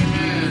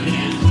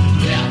you.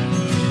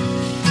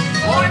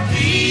 For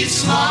peace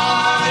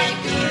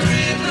like a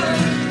river,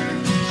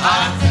 I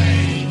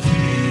thank you.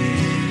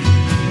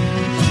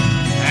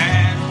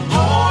 And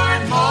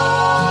Lord,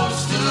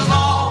 most of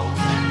all,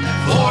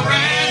 for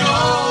an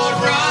old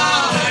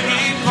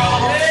rugged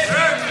cross,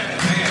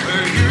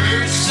 where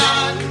your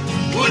Son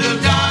would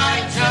have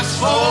died just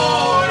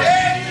for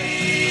me,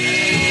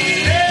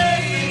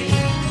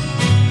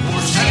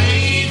 for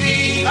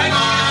saving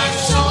my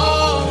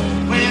soul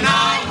when I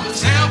was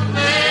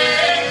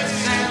helpless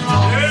and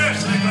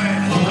lost.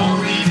 For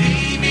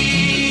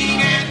redeeming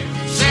and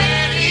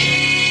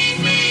setting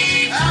me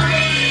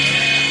free.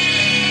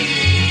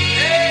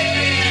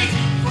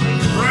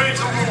 Praise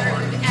the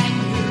Lord. And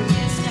your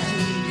wisdom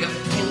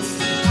in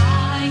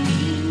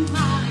supplying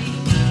my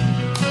need.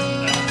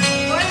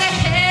 For the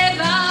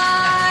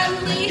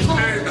heavenly home,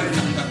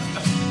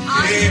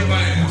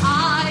 Amen. I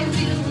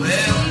will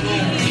sing.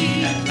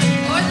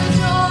 For the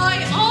joy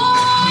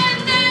on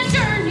the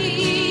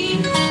journey,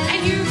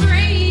 and your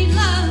great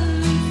love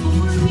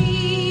for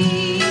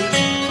me.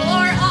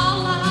 For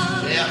all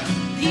of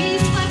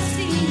these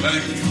blessings,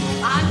 Thank you,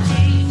 Lord. I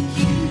thank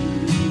you.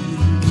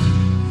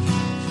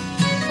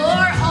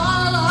 For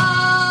all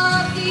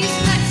of these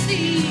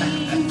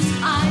blessings,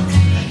 I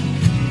thank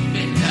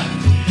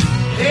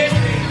you.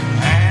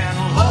 And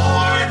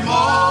Lord,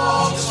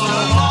 most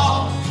of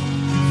all,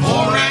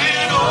 for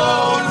an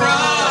old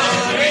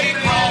rugged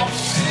cross,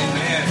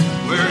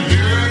 where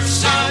your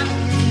Son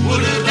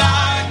would have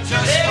died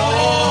just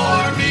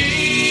for me,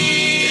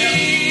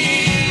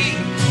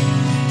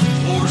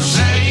 for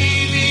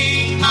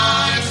saving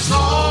my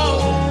soul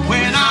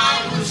when I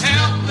was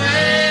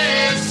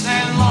helpless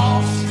and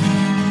lost,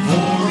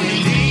 for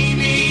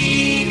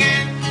redeeming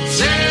and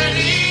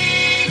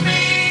setting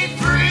me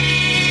free.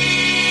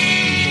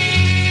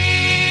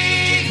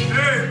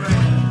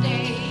 One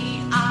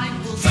day I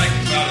will Thank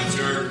you, God,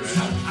 church.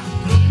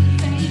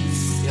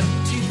 face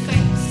to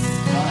face.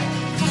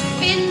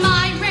 When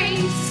my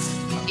race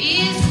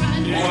is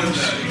run, One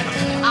day.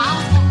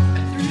 I'll walk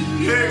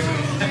through.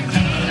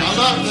 I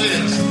love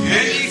this.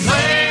 And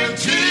declare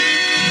to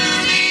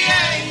the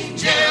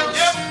angels,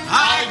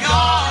 I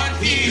God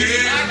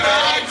here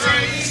by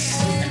grace.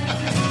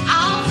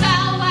 I'll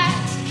bow at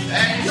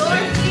your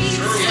feet,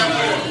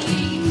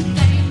 saying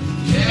thank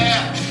you.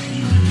 Yeah.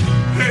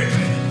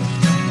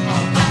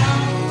 I'll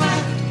bow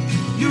at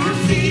Your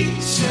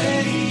feet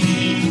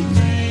saying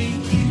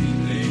thank you.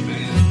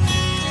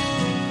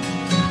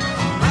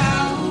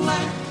 Bow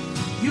at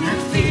your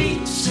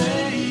feet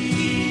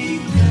saying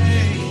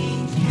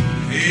thank you.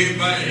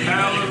 Amen.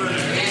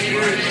 Hallelujah.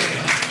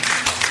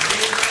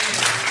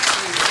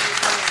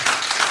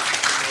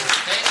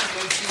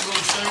 What you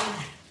gonna sing?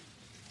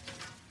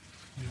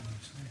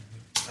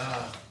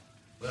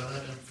 Well, I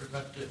done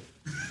forgot to.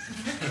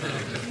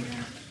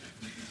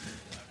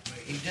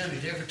 He done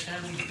it every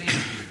time he's been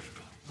here.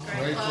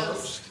 Very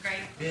close.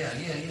 Great. Yeah.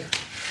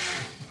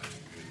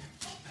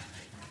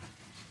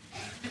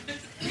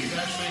 You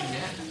guys sing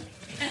that?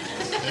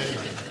 You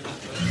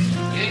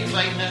ain't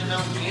playing nothing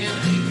on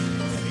piano either.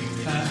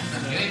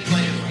 You ain't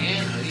playing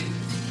piano either.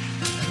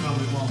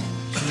 Probably won't.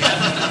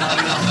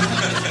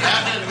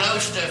 I didn't know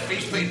stuff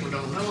these people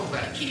don't know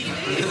about you.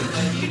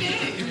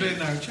 You've been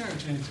in our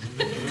church, ain't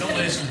you? Don't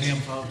listen to him,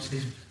 folks.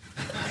 He's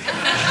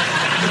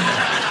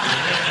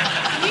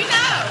You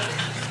know.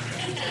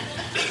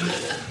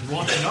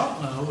 what you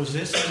don't know is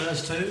this one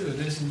does too, and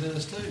this one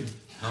does too.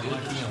 Not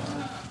like him.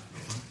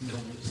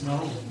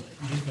 No,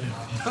 he's been.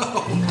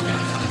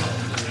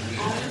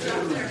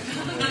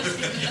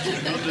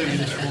 I'll do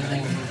this one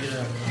more when we get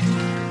out.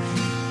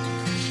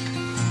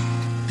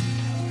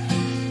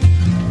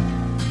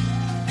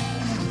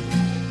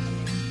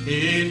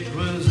 It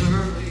was